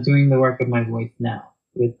 I'm doing the work of my voice now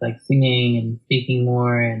with like singing and speaking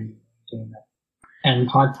more and doing that. And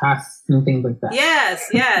podcasts and things like that.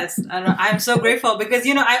 Yes. I'm so grateful because,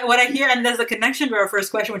 you know, what I hear, and there's a connection to our first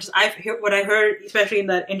question, which is what I heard, especially in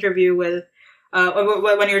that interview with,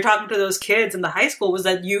 when you were talking to those kids in the high school, was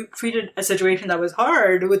that you treated a situation that was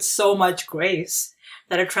hard with so much grace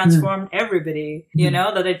that it transformed everybody, you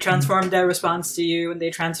know, that it transformed their response to you and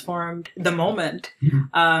they transformed the moment.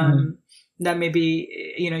 That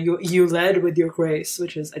maybe, you know, you led with your grace,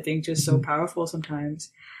 which is, I think, just so powerful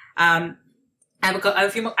sometimes. I have a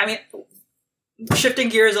few more, I mean, shifting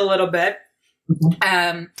gears a little bit.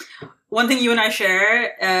 One thing you and I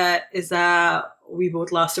share is that we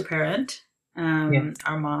both lost a parent,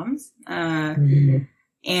 our moms. And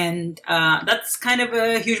that's kind of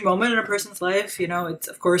a huge moment in a person's life. You know, it's,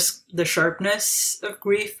 of course, the sharpness of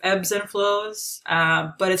grief ebbs and flows,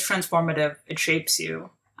 but it's transformative. It shapes you.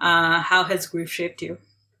 How has grief shaped you?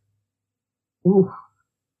 Ooh.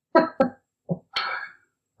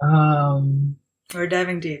 We're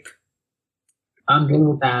diving deep. I'm good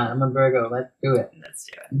with that. I'm a Virgo. Let's do it.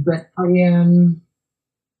 But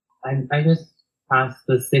I just passed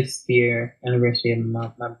the 6th year anniversary of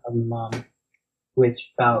my mom,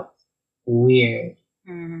 which felt weird,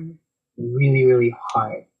 really, really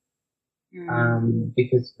hard.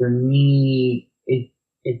 Because for me, it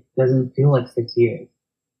doesn't feel like 6 years.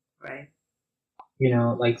 Right. You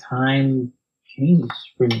know, like time changed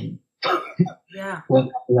for me. Yeah. With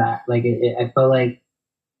that, like I felt like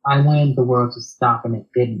I wanted the world to stop and it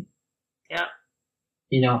didn't. Yeah.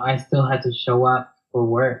 You know, I still had to show up for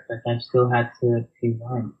work. Like I still had to pay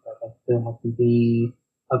rent. Like I still had to be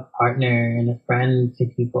a partner and a friend to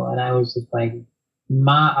people. And I was just like,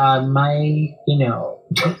 my, you know,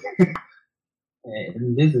 this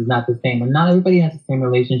is not the same. And not everybody has the same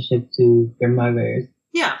relationship to their mothers.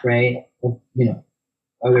 Yeah. Right? You know,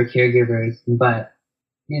 other caregivers. But,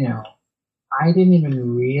 you know, I didn't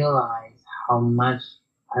even realize how much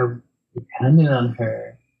I depended on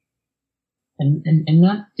her. And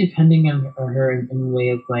not depending on her in a way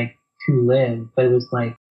of like to live, but it was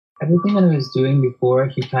like everything that I was doing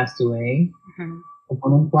before she passed away,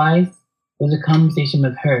 performance-wise, was a conversation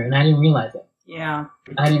with her, and I didn't realize it. Yeah.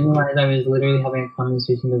 I didn't realize I was literally having a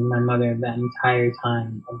conversation with my mother that entire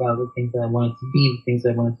time about the things that I wanted to be, the things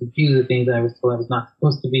that I wanted to do, the things that I was told I was not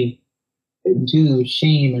supposed to be, do,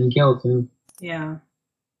 shame and guilt and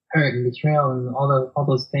hurt and betrayal and all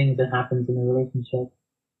those things that happens in a relationship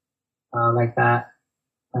like that.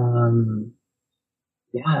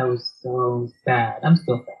 I was so sad. I'm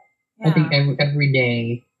still sad. Yeah. I think every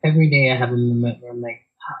day I have a moment where I'm like,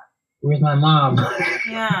 where's my mom?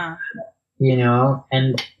 Yeah. You know,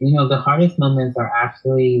 and you know the hardest moments are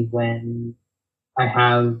actually when I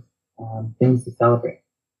have things to celebrate.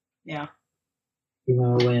 Yeah. You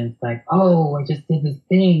know, when it's like, oh, I just did this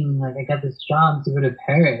thing, like I got this job to go to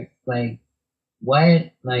Paris. Like,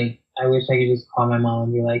 what? Like, I wish I could just call my mom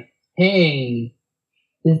and be like, hey,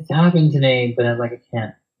 this happened today, but I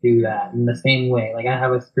can't do that in the same way. Like, I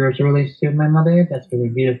have a spiritual relationship with my mother that's really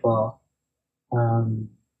beautiful.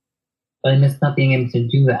 But I miss not being able to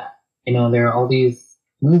do that. You know, there are all these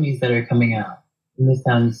movies that are coming out. And this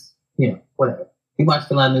sounds, whatever. We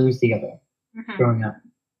watched a lot of movies together growing up.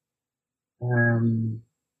 And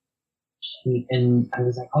I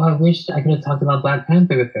was like, oh, I wish I could have talked about Black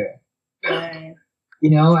Panther with her. Right.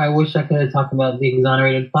 I wish I could have talked about the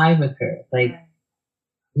Exonerated Five with her. Like,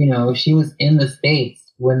 she was in the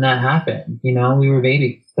States when that happened. We were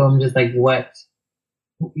babies. So I'm just like, what?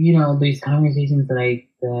 These conversations that I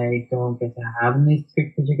don't get to have in these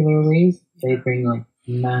particular ways, they bring like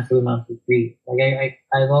massive amounts of grief. Like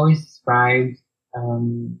I've always described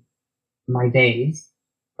my days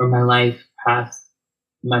or my life past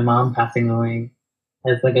my mom passing away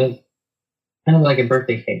as like a kind of like a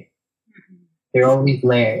birthday cake. There are all these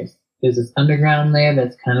layers. There's this underground layer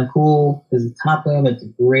that's kind of cool. There's a top layer that's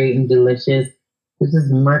great and delicious. There's this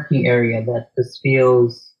murky area that just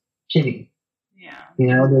feels shitty. Yeah.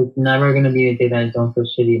 There's never going to be a day that I don't feel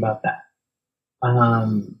shitty about that.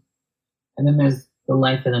 And then there's the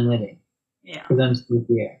life that I'm living. Yeah. Because I'm still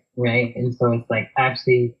here, right? And so it's like,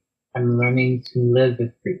 actually, I'm learning to live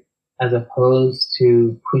with grief as opposed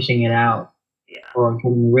to pushing it out or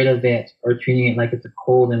getting rid of it or treating it like it's a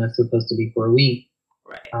cold and it's supposed to be for a week.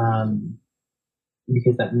 Right.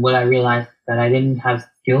 Because what I realized that I didn't have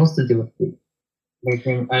skills to do with grief. Like,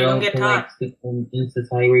 I don't feel like in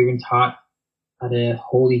society we're even taught how to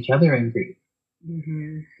hold each other in grief.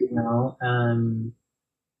 And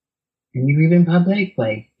you grieve in public?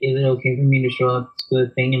 Like, is it okay for me to show up to a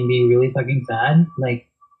thing and be really fucking sad? Like,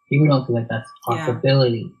 people don't feel like that's a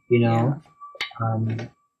possibility,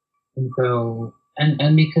 And so,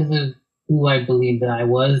 and because of who I believe that I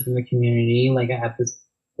was in the community, like I have this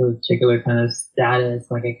particular kind of status,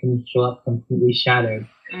 like I couldn't show up completely shattered.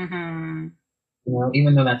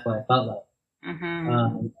 Even though that's what I felt like.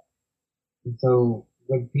 And so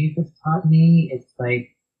what grief has taught me, it's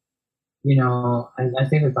like, I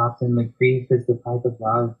say this often, like grief is the price of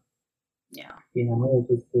love. Yeah. It's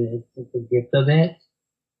just the gift of it.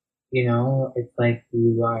 It's like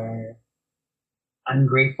I'm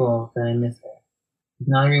grateful that I miss her.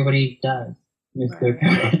 Not everybody does miss their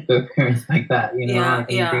parents like that, I'm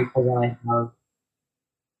grateful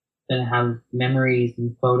that I have memories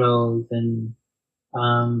and photos and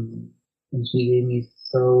she gave me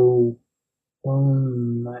so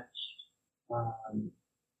much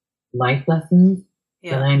life lessons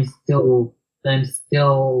that I'm still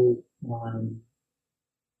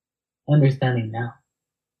understanding now.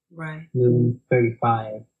 Right. Moving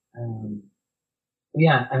 35.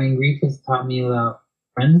 Grief has taught me about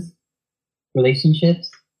friends, relationships,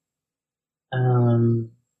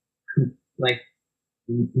 like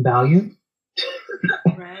value.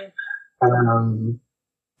 Right.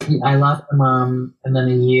 I lost my mom, and then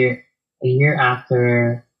a year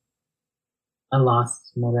after, I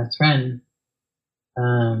lost my best friend.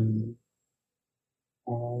 And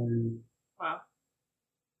wow.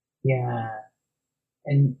 Yeah,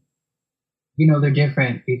 and they're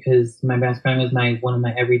different because my best friend was one of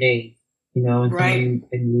my everydays. And right. And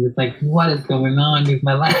it was like, what is going on with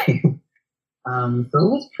my life? So it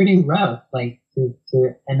was pretty rough, like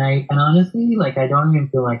and honestly, like I don't even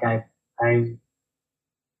feel like I've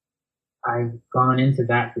gone into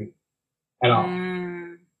that grief at all.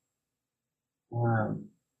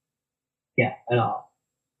 At all.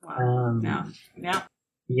 Wow.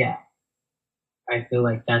 Yeah. I feel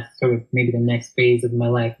like that's sort of maybe the next phase of my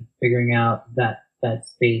life, figuring out that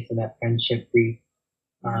space and that friendship grief.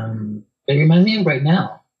 It reminds me of right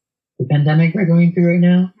now, the pandemic we're going through right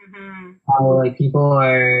now. How like people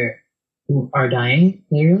who are dying,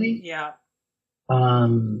 literally. Yeah.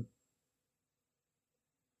 And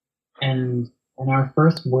our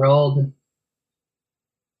first world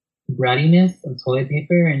brattiness of toilet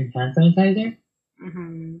paper and hand sanitizer.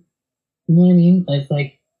 You know what I mean? It's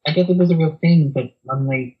like, I get that there's a real thing, but I'm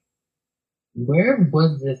like, where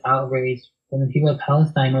was this outrage when the people of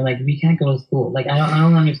Palestine were like, we can't go to school? Like, I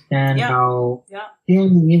don't understand how. Yeah. You know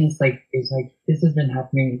what I mean? It's like this has been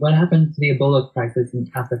happening. What happened to the Ebola crisis in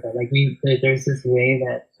Africa? Like, there's this way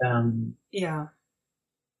that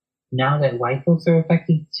now that white folks are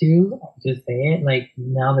affected too, I'll just say it. Like,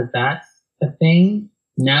 now that that's a thing,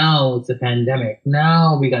 now it's a pandemic.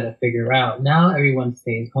 Now we got to figure out. Now everyone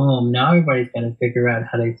stays home. Now everybody's got to figure out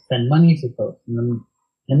how to send money to folks. And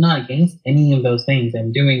I'm not against any of those things.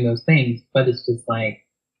 I'm doing those things, but it's just like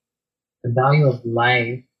the value of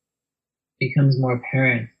life becomes more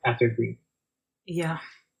apparent after grief. Yeah.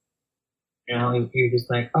 You're just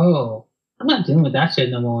like, oh, I'm not dealing with that shit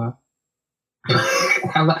no more.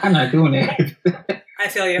 I'm not doing it. I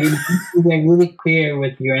feel you. You're like really clear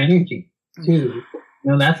with your energy too.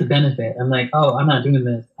 That's a benefit. I'm like, oh, I'm not doing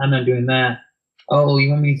this. I'm not doing that. Oh, you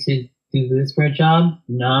want me to do this for a job?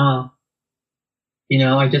 No. You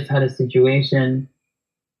know, I just had a situation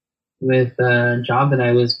with a job that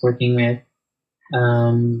I was working with,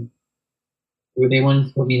 where they wanted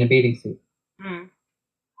to put me in a bathing suit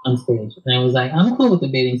on stage. And I was like, I'm cool with the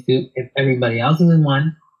bathing suit if everybody else is in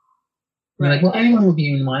one. They're like, well, everyone will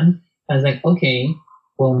be in one. I was like, okay,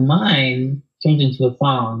 well, mine turned into a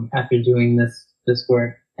thong after doing this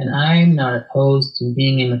work. And I'm not opposed to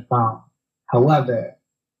being in the thong. However,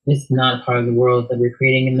 this is not part of the world that we're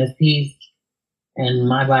creating in this piece. And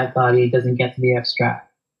my Black body doesn't get to be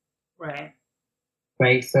abstract. Right.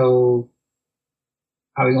 Right? So,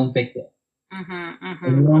 how are we going to fix it? If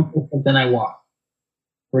we don't fix it, then I walk.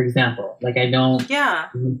 For example, like I don't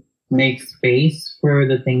make space for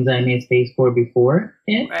the things I made space for before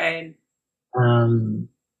it. Right.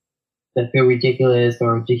 That feel ridiculous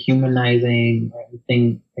or dehumanizing or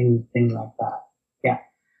things like that. Yeah.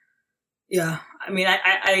 Yeah. I mean,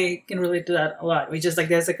 I can relate to that a lot. We just like,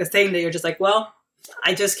 there's like a thing that you're just like, well,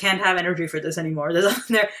 I just can't have energy for this anymore.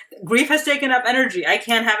 Grief has taken up energy. I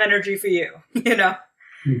can't have energy for you, you know?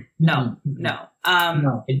 No.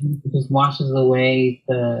 No, it just washes away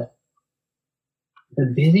the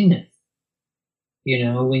busyness. You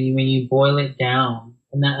know, when you boil it down.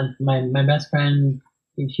 And that my best friend,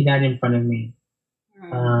 she died in front of me.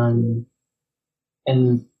 And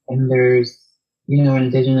there's, you know, in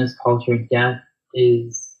indigenous culture, death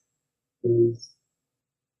is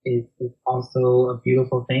also a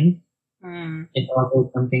beautiful thing. It's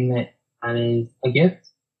also something that is a gift.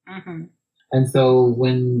 And so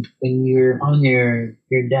when you're on your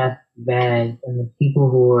death bed and the people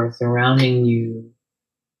who are surrounding you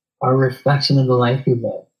are a reflection of the life you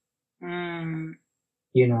live,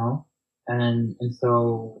 you know, and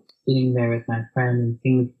so sitting there with my friend and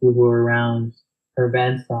seeing the people who were around her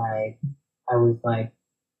bedside, I was like,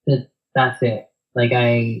 that's it. Like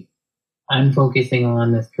I'm focusing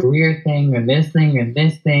on this career thing or this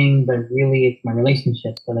thing, but really it's my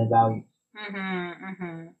relationships that I value.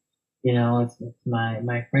 You know, it's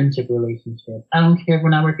my friendship relationship. I don't care if we're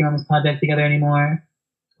not working on this project together anymore.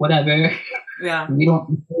 Whatever. Yeah. We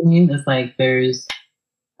don't, I mean, it's like there's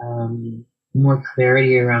more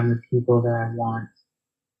clarity around the people that I want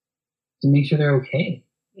to make sure they're okay.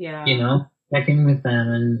 Yeah. You know, check in with them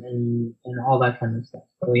and all that kind of stuff.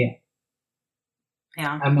 So yeah.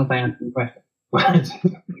 Yeah. I don't know if I answered the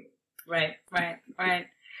question. Right.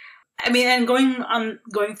 I mean, and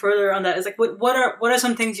going further on that is like, what are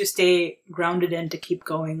some things you stay grounded in to keep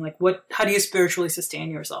going? Like, how do you spiritually sustain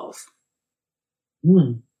yourself?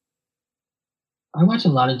 I watch a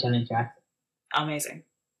lot of Janet Jackson. Amazing.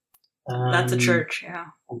 That's a church, yeah.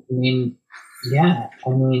 I mean, yeah. I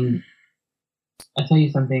mean, I'll tell you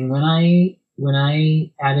something. When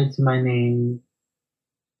I added to my name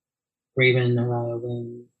Raven Araya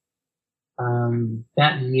Wing,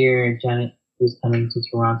 that year Janet was coming to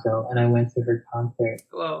Toronto, and I went to her concert.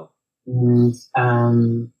 Whoa! And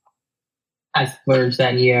I splurged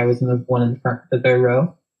that year. I was in one of the third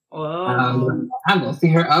row. Whoa! I'm gonna see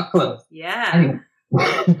her up close. Yeah. Anyway.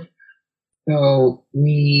 So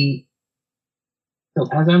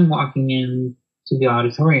as I'm walking in to the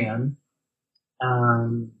auditorium,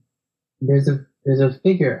 there's a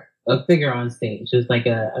figure on stage. There's like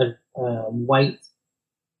a white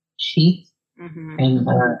sheet, and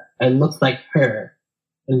it looks like her.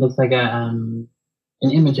 It looks like an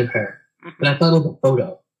image of her, but I thought it was a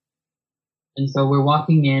photo. And so we're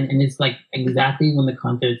walking in, and it's like exactly when the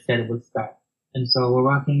concert said it would start. And so we're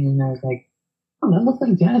walking in, and I was like, oh, that looks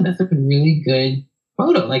like Janet. That's like a really good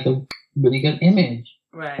photo, like a really good image.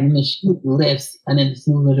 Right. And the sheet lifts, and it's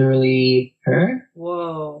literally her.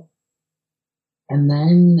 Whoa. And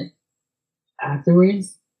then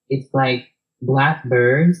afterwards, it's like black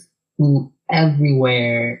birds flew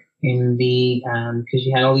everywhere in the, because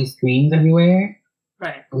she had all these screens everywhere.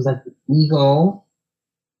 Right. It was like the eagle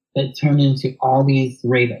that turned into all these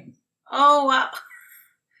ravens. Oh, wow.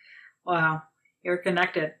 Wow. You're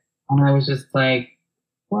connected. And I was just like,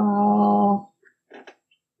 well,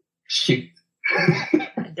 shoot.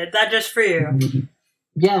 I did that just for you.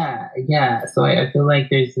 Yeah. So I feel like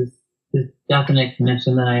there's this definite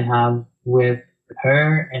connection that I have with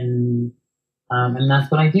her, and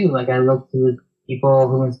that's what I do. Like I look to the people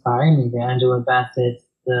who inspire me, the Angela Bassett's,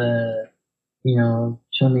 the, you know,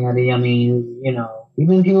 Chumi Adeyemi's, you know,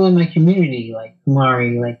 even people in my community, like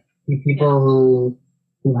Kumari, like people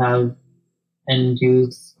who have and do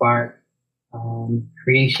spark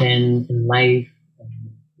creation in life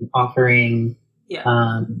and offering.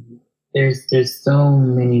 Yeah. There's so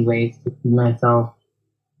many ways to keep myself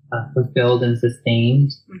fulfilled and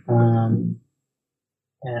sustained.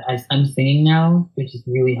 I'm singing now, which is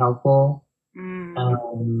really helpful.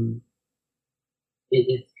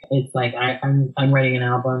 It's like I'm writing an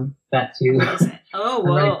album, that too. Amazing. Oh,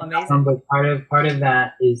 whoa, amazing. But part of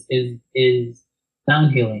that is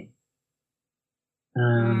sound healing.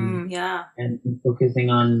 Yeah. And focusing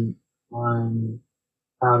on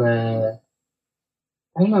how to,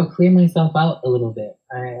 I don't know, clear myself out a little bit.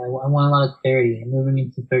 I want a lot of clarity. I'm moving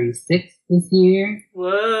into 36 this year.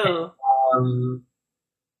 Whoa. And,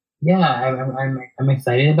 yeah, I'm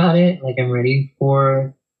excited about it. Like, I'm ready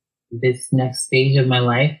for this next stage of my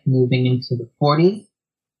life, moving into the 40s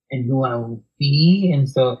and who I will be. And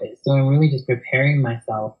so I'm really just preparing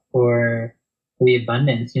myself for the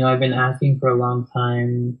abundance. You know, I've been asking for a long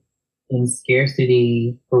time in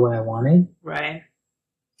scarcity for what I wanted. Right.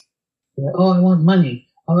 Like, oh, I want money.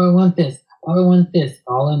 Oh, I want this. Oh, I want this.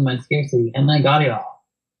 All in my scarcity. And I got it all.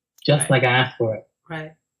 Just like I asked for it.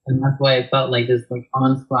 Right. And that's why I felt like this like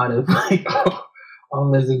onslaught of like,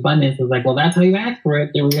 all this abundance. It was like, well, that's how you asked for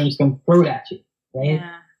it. They were just going to throw it at you. Right.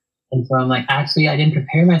 Yeah. And so I'm like, actually, I didn't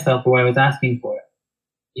prepare myself for what I was asking for.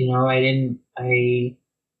 You know,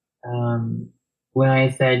 when I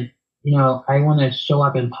said, you know, I want to show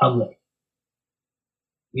up in public,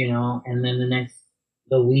 you know, and then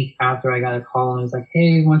the week after I got a call and it was like,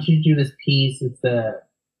 hey, we want you to do this piece. It's an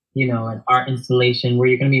art installation where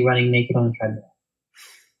you're going to be running naked on a treadmill.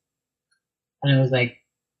 And I was like,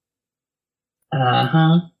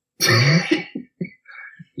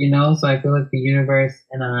 you know, so I feel like the universe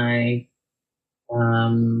and I,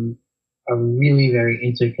 are really very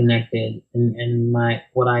interconnected, and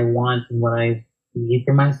what I want and what I need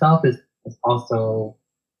for myself is also,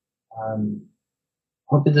 I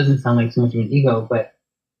hope it doesn't sound like too much of an ego, but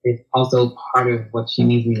it's also part of what she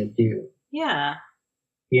needs me to do. Yeah.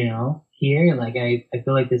 You know, here, like, I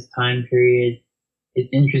feel like this time period is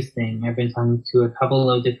interesting. I've been talking to a couple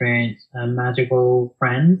of different magical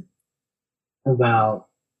friends about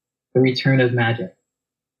the return of magic.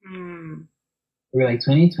 We're like,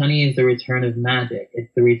 2020 is the return of magic.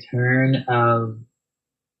 It's the return of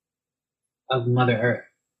Mother Earth.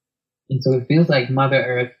 And so it feels like Mother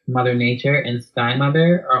Earth, Mother Nature, and Sky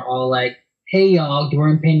Mother are all like, hey, y'all, you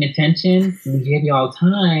weren't paying attention. We gave y'all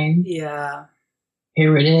time. Yeah.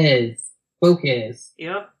 Here it is. Focus.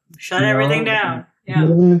 Yep. Shut everything down. Yeah.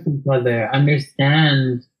 With each other.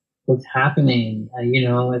 Understand what's happening. You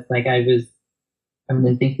know, it's like I've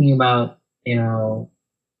been thinking about, you know,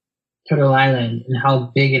 Turtle Island and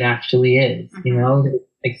how big it actually is. Mm-hmm. You know, it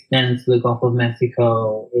extends to the Gulf of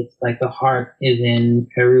Mexico. It's like the heart is in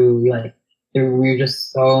Peru. Like, we're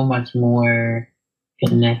just so much more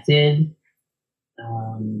connected,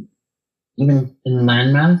 even in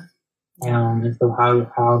landmass. And so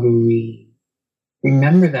how do we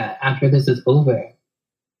remember that after this is over?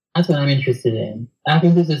 That's what I'm interested in. After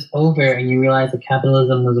this is over and you realize that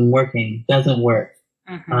capitalism doesn't work.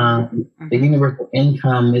 The universal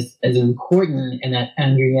income is important, and that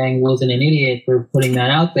Andrew Yang wasn't an idiot for putting that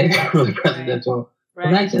out there for the presidential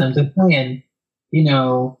election. I'm just saying, you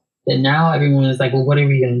know, that now everyone is like, well, what are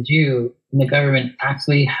we going to do? And the government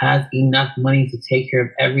actually has enough money to take care of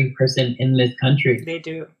every person in this country. They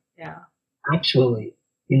do, yeah. Actually,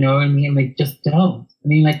 you know what I mean? Like, just don't. I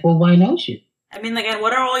mean, like, well, why don't you? I mean, like, and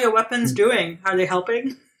what are all your weapons doing? Are they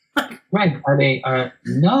helping? Right.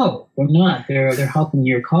 No, they're not. They're helping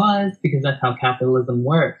your cause because that's how capitalism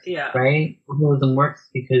works. Yeah. Right? Capitalism works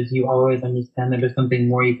because you always understand that there's something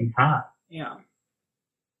more you can have. Yeah.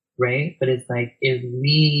 Right? But it's like, if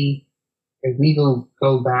we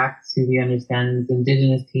go back to the understandings,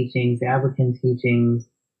 indigenous teachings, the African teachings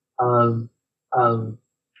of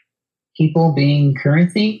people being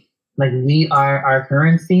currency, like, we are our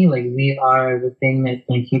currency, like, we are the thing that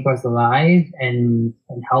can keep us alive and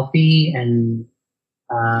healthy and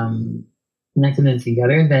connected and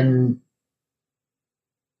together, then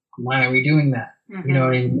why are we doing that? Mm-hmm. You know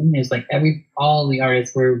what I mean? It's like all the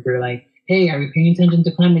artists were like, hey, are we paying attention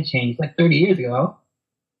to climate change? Like 30 years ago.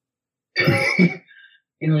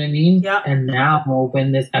 You know what I mean? Yeah. And now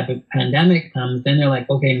when this epic pandemic comes, then they're like,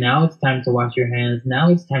 okay, now it's time to wash your hands. Now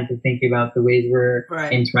it's time to think about the ways we're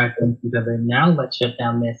interacting with each other. Now let's shut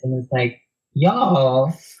down this. And it's like,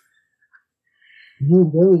 y'all,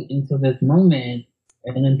 you wait until this moment,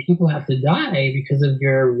 and then people have to die because of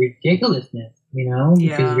your ridiculousness, you know?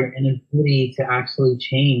 Yeah. Because your inability to actually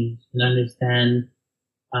change and understand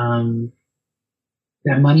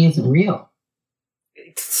that money isn't real.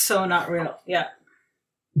 It's so not real. Yeah.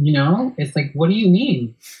 You know, it's like, what do you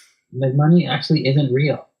mean? Like, money actually isn't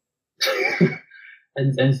real.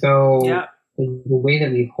 and so the way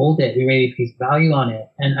that we hold it, the way we place value on it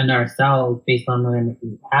and ourselves based on whether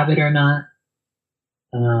we have it or not,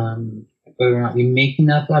 whether or not we make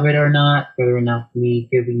enough of it or not, whether or not we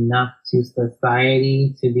give enough to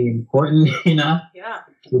society to be important enough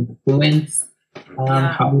to influence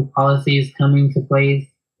how policies come into place,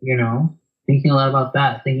 thinking a lot about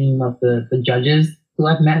that, thinking about the judges who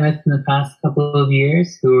I've met with in the past couple of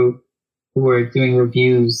years who were doing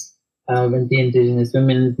reviews of the Indigenous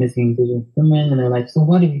women, missing Indigenous women, and they're like, so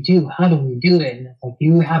what do we do? How do we do it? And it's like,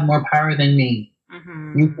 you have more power than me.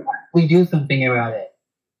 Mm-hmm. You can actually do something about it.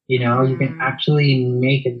 You can actually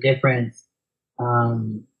make a difference.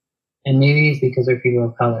 And maybe it's because we're people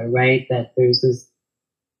of color, right? That there's this,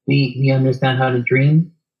 we understand how to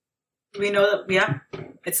dream. We know that,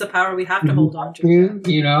 it's the power we have to hold on to.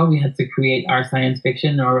 We had to create our science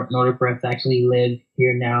fiction in order for us to actually live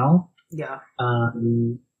here now. Yeah.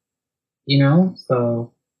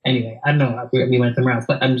 So anyway, I don't know. We went somewhere else,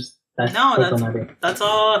 but I'm just, that's all a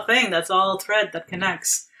thing. That's all a thread that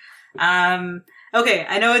connects. Okay,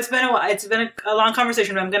 I know it's been a while. It's been a long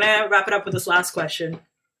conversation, but I'm going to wrap it up with this last question.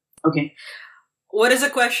 Okay. What is a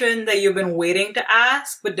question that you've been waiting to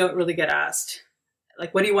ask, but don't really get asked?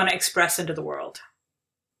 Like, what do you want to express into the world?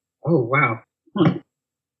 Oh, wow.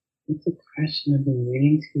 It's a question I've been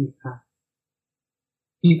waiting to ask.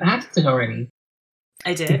 You've asked it already.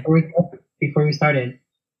 I did. Before we started.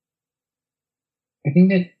 I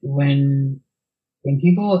think that when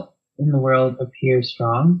people in the world appear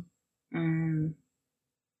strong,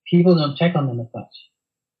 people don't check on them as much.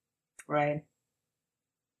 Right.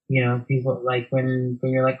 People like when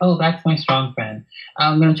you're like, oh, that's my strong friend.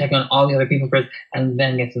 I'm going to check on all the other people first and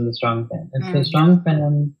then get to the strong friend. And so strong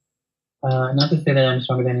friend, not to say that I'm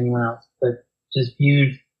stronger than anyone else, but just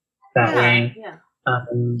viewed that way. Yeah.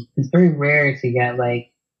 It's very rare to get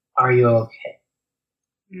like, are you okay?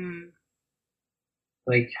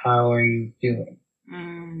 Like, how are you doing?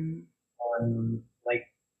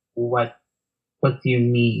 Like, what do you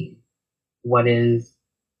need? What is,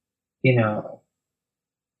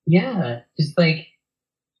 just like,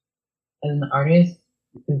 as an artist,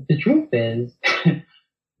 the truth is,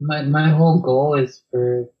 my whole goal is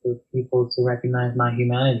for people to recognize my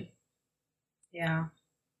humanity. Yeah.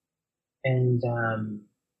 And,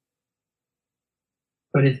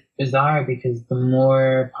 but it's bizarre because the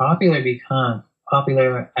more popular I become,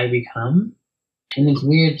 and it's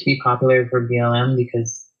weird to be popular for BLM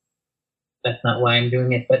because that's not why I'm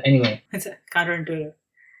doing it, but anyway. It's counterintuitive.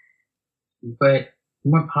 But the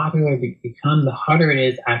more popular we become, the harder it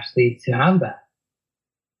is actually to have that.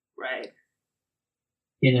 Right.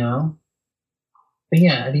 But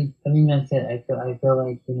yeah, I think that's it. I feel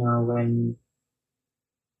like, when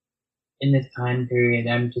in this time period,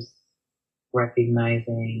 I'm just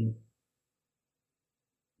recognizing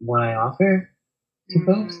what I offer to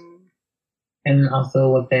folks, and also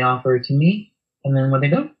what they offer to me, and then what they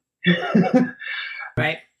don't.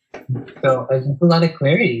 Right. So there's a lot of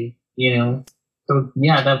clarity, So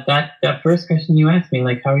yeah, that first question you asked me,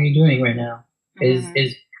 like, how are you doing right now,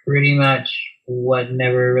 is pretty much what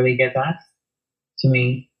never really gets asked to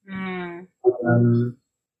me.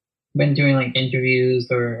 Been doing like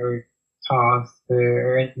interviews or talks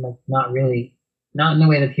or like not in the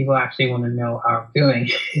way that people actually want to know how I'm doing.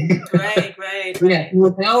 Right. Yeah,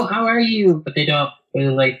 people say, oh, how are you? But they don't.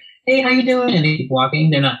 They're like, hey, how you doing? And they keep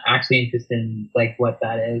walking. They're not actually interested in like what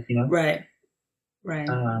that is, Right.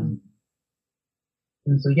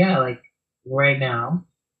 And so yeah, like right now,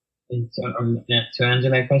 to answer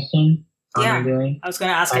that question, how am I doing? I was going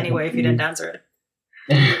to ask anyway if you didn't answer it.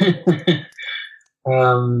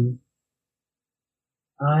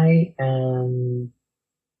 I am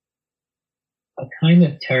kind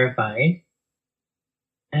of terrified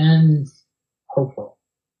and hopeful.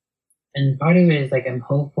 And part of it is like I'm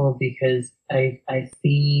hopeful because I'm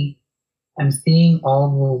seeing all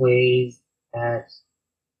the ways that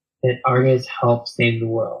artists help save the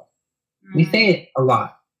world. We say it a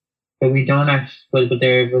lot, but we don't actually. But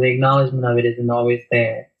the acknowledgement of it isn't always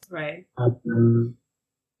there. Right.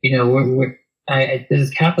 This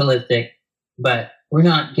is capitalistic, but we're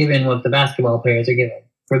not given what the basketball players are given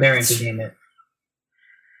for their entertainment.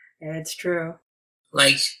 Yeah, it's true.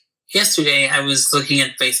 Like yesterday, I was looking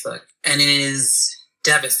at Facebook, and it is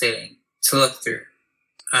devastating to look through.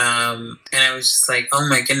 And I was just like, oh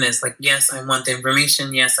my goodness, like, yes, I want the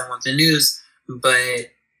information. Yes, I want the news, but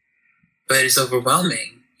it's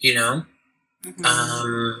overwhelming, And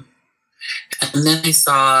then I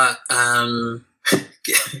saw,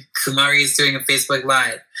 Kumari is doing a Facebook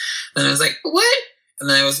Live. And I was like, what? And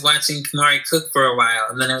then I was watching Kumari cook for a while.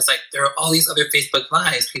 And then I was like, there are all these other Facebook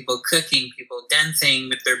Lives, people cooking, people dancing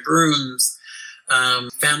with their brooms,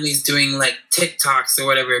 families doing like TikToks or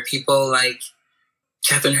whatever, people like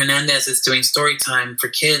Catherine Hernandez is doing story time for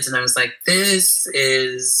kids, and I was like, this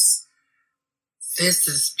is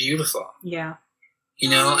beautiful. Yeah. You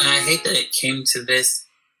know, and I hate that it came to this,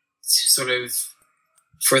 to sort of,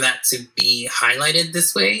 for that to be highlighted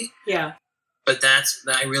this way. Yeah. But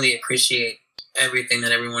I really appreciate everything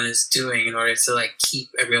that everyone is doing in order to, like, keep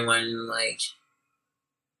everyone, like,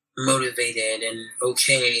 motivated and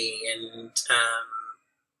okay and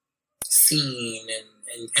seen and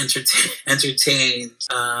entertained.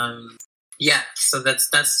 Yeah, so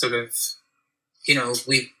that's sort of, you know,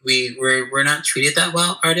 we're not treated that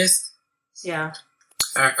well, artists. Yeah.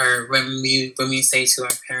 Or when we say to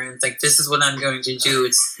our parents, like, this is what I'm going to do,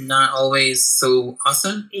 it's not always so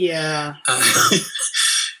awesome. Yeah.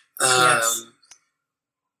 Yes.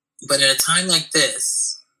 But at a time like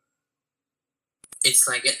this, it's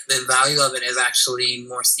like the value of it is actually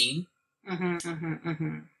more seen. And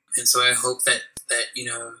so I hope that you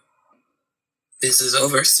know, this is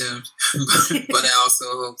over soon. But I also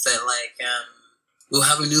hope that, like, we'll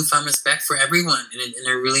have a newfound respect for everyone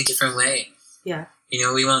in a really different way. Yeah. You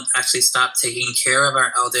know, we won't actually stop taking care of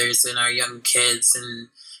our elders and our young kids and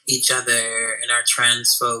each other and our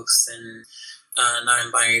trans folks and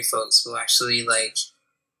non-binary folks. We'll actually, like,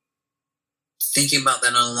 thinking about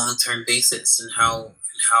that on a long-term basis and how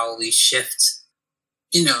we shift,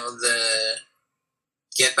 you know, the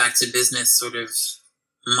get back to business sort of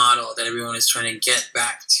model that everyone is trying to get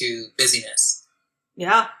back to busyness.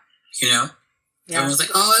 Yeah. You know? Yeah. Everyone's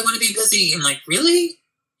like, oh, I want to be busy. I'm like, really?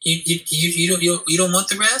 You don't want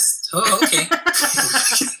the rest? Oh, okay.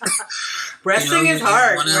 Resting is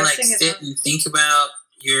hard. You want to, like, sit and think about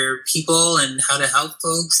your people and how to help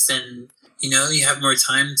folks, and, you know, you have more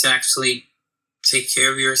time to actually take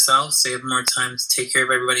care of yourself, so you have more time to take care of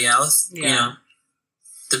everybody else. Yeah. You know,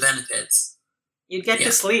 the benefits. You'd get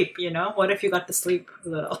to sleep, you know? What if you got to sleep a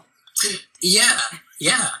little? Yeah.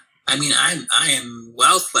 I mean, I am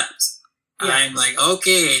well slept. Yeah. I'm like,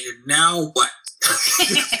 okay, now what?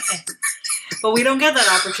 But we don't get that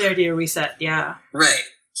opportunity to reset. Yeah. Right.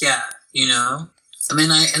 Yeah. You know? And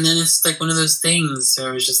then it's like one of those things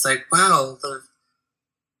where it's just like, wow,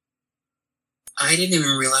 I didn't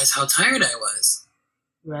even realize how tired I was.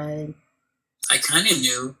 Right. I kind of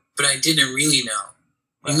knew, but I didn't really know.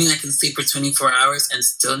 Right. I mean, I can sleep for 24 hours and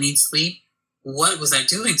still need sleep? What was I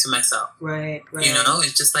doing to myself? Right. You know,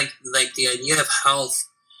 it's just like the idea of health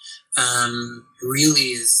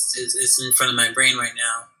really is in front of my brain right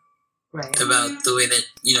now. Right. About the way that,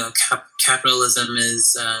 you know, capitalism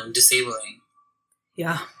is disabling.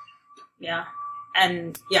 Yeah.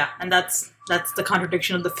 And that's the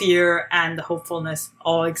contradiction of the fear and the hopefulness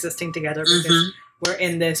all existing together, because we're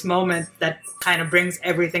in this moment that kind of brings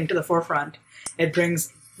everything to the forefront. It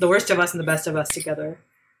brings the worst of us and the best of us together.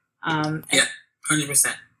 Yeah,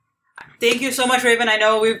 100%. Thank you so much, Raven. I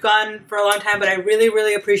know we've gone for a long time, but I really,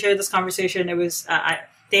 really appreciated this conversation. It was,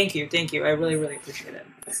 thank you. I really, really appreciate it.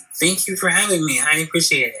 Thank you for having me. I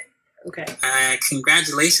appreciate it. Okay.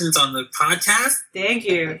 Congratulations on the podcast. Thank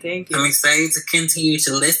you. I'm excited to continue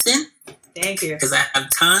to listen. Thank you. Because I have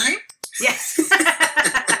time. Yes.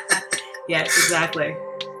 Yes, exactly.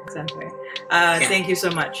 Thank you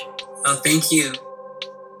so much. Oh, thank you.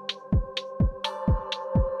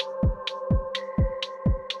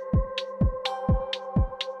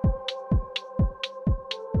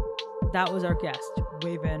 That was our guest,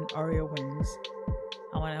 Raven Aria Wings.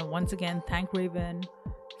 I want to once again thank Raven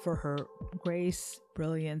for her grace,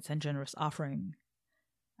 brilliance, and generous offering.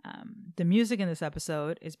 The music in this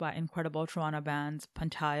episode is by incredible Toronto bands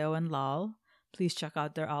Pantayo and Lal. Please check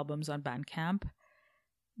out their albums on Bandcamp.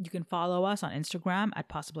 You can follow us on Instagram at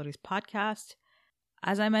Possibilities Podcast.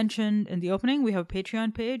 As I mentioned in the opening, we have a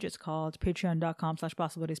Patreon page. It's called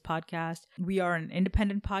patreon.com/possibilitiespodcast. We are an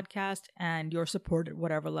independent podcast, and your support at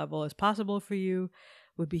whatever level is possible for you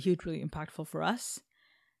would be hugely impactful for us.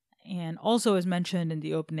 And also, as mentioned in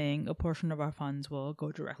the opening, a portion of our funds will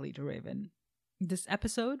go directly to Raven. This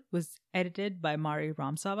episode was edited by Mari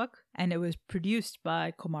Ramsavak, and it was produced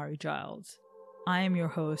by Komari Giles. I am your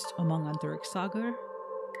host, Umang Antarik Sagar.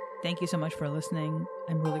 Thank you so much for listening.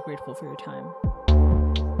 I'm really grateful for your time.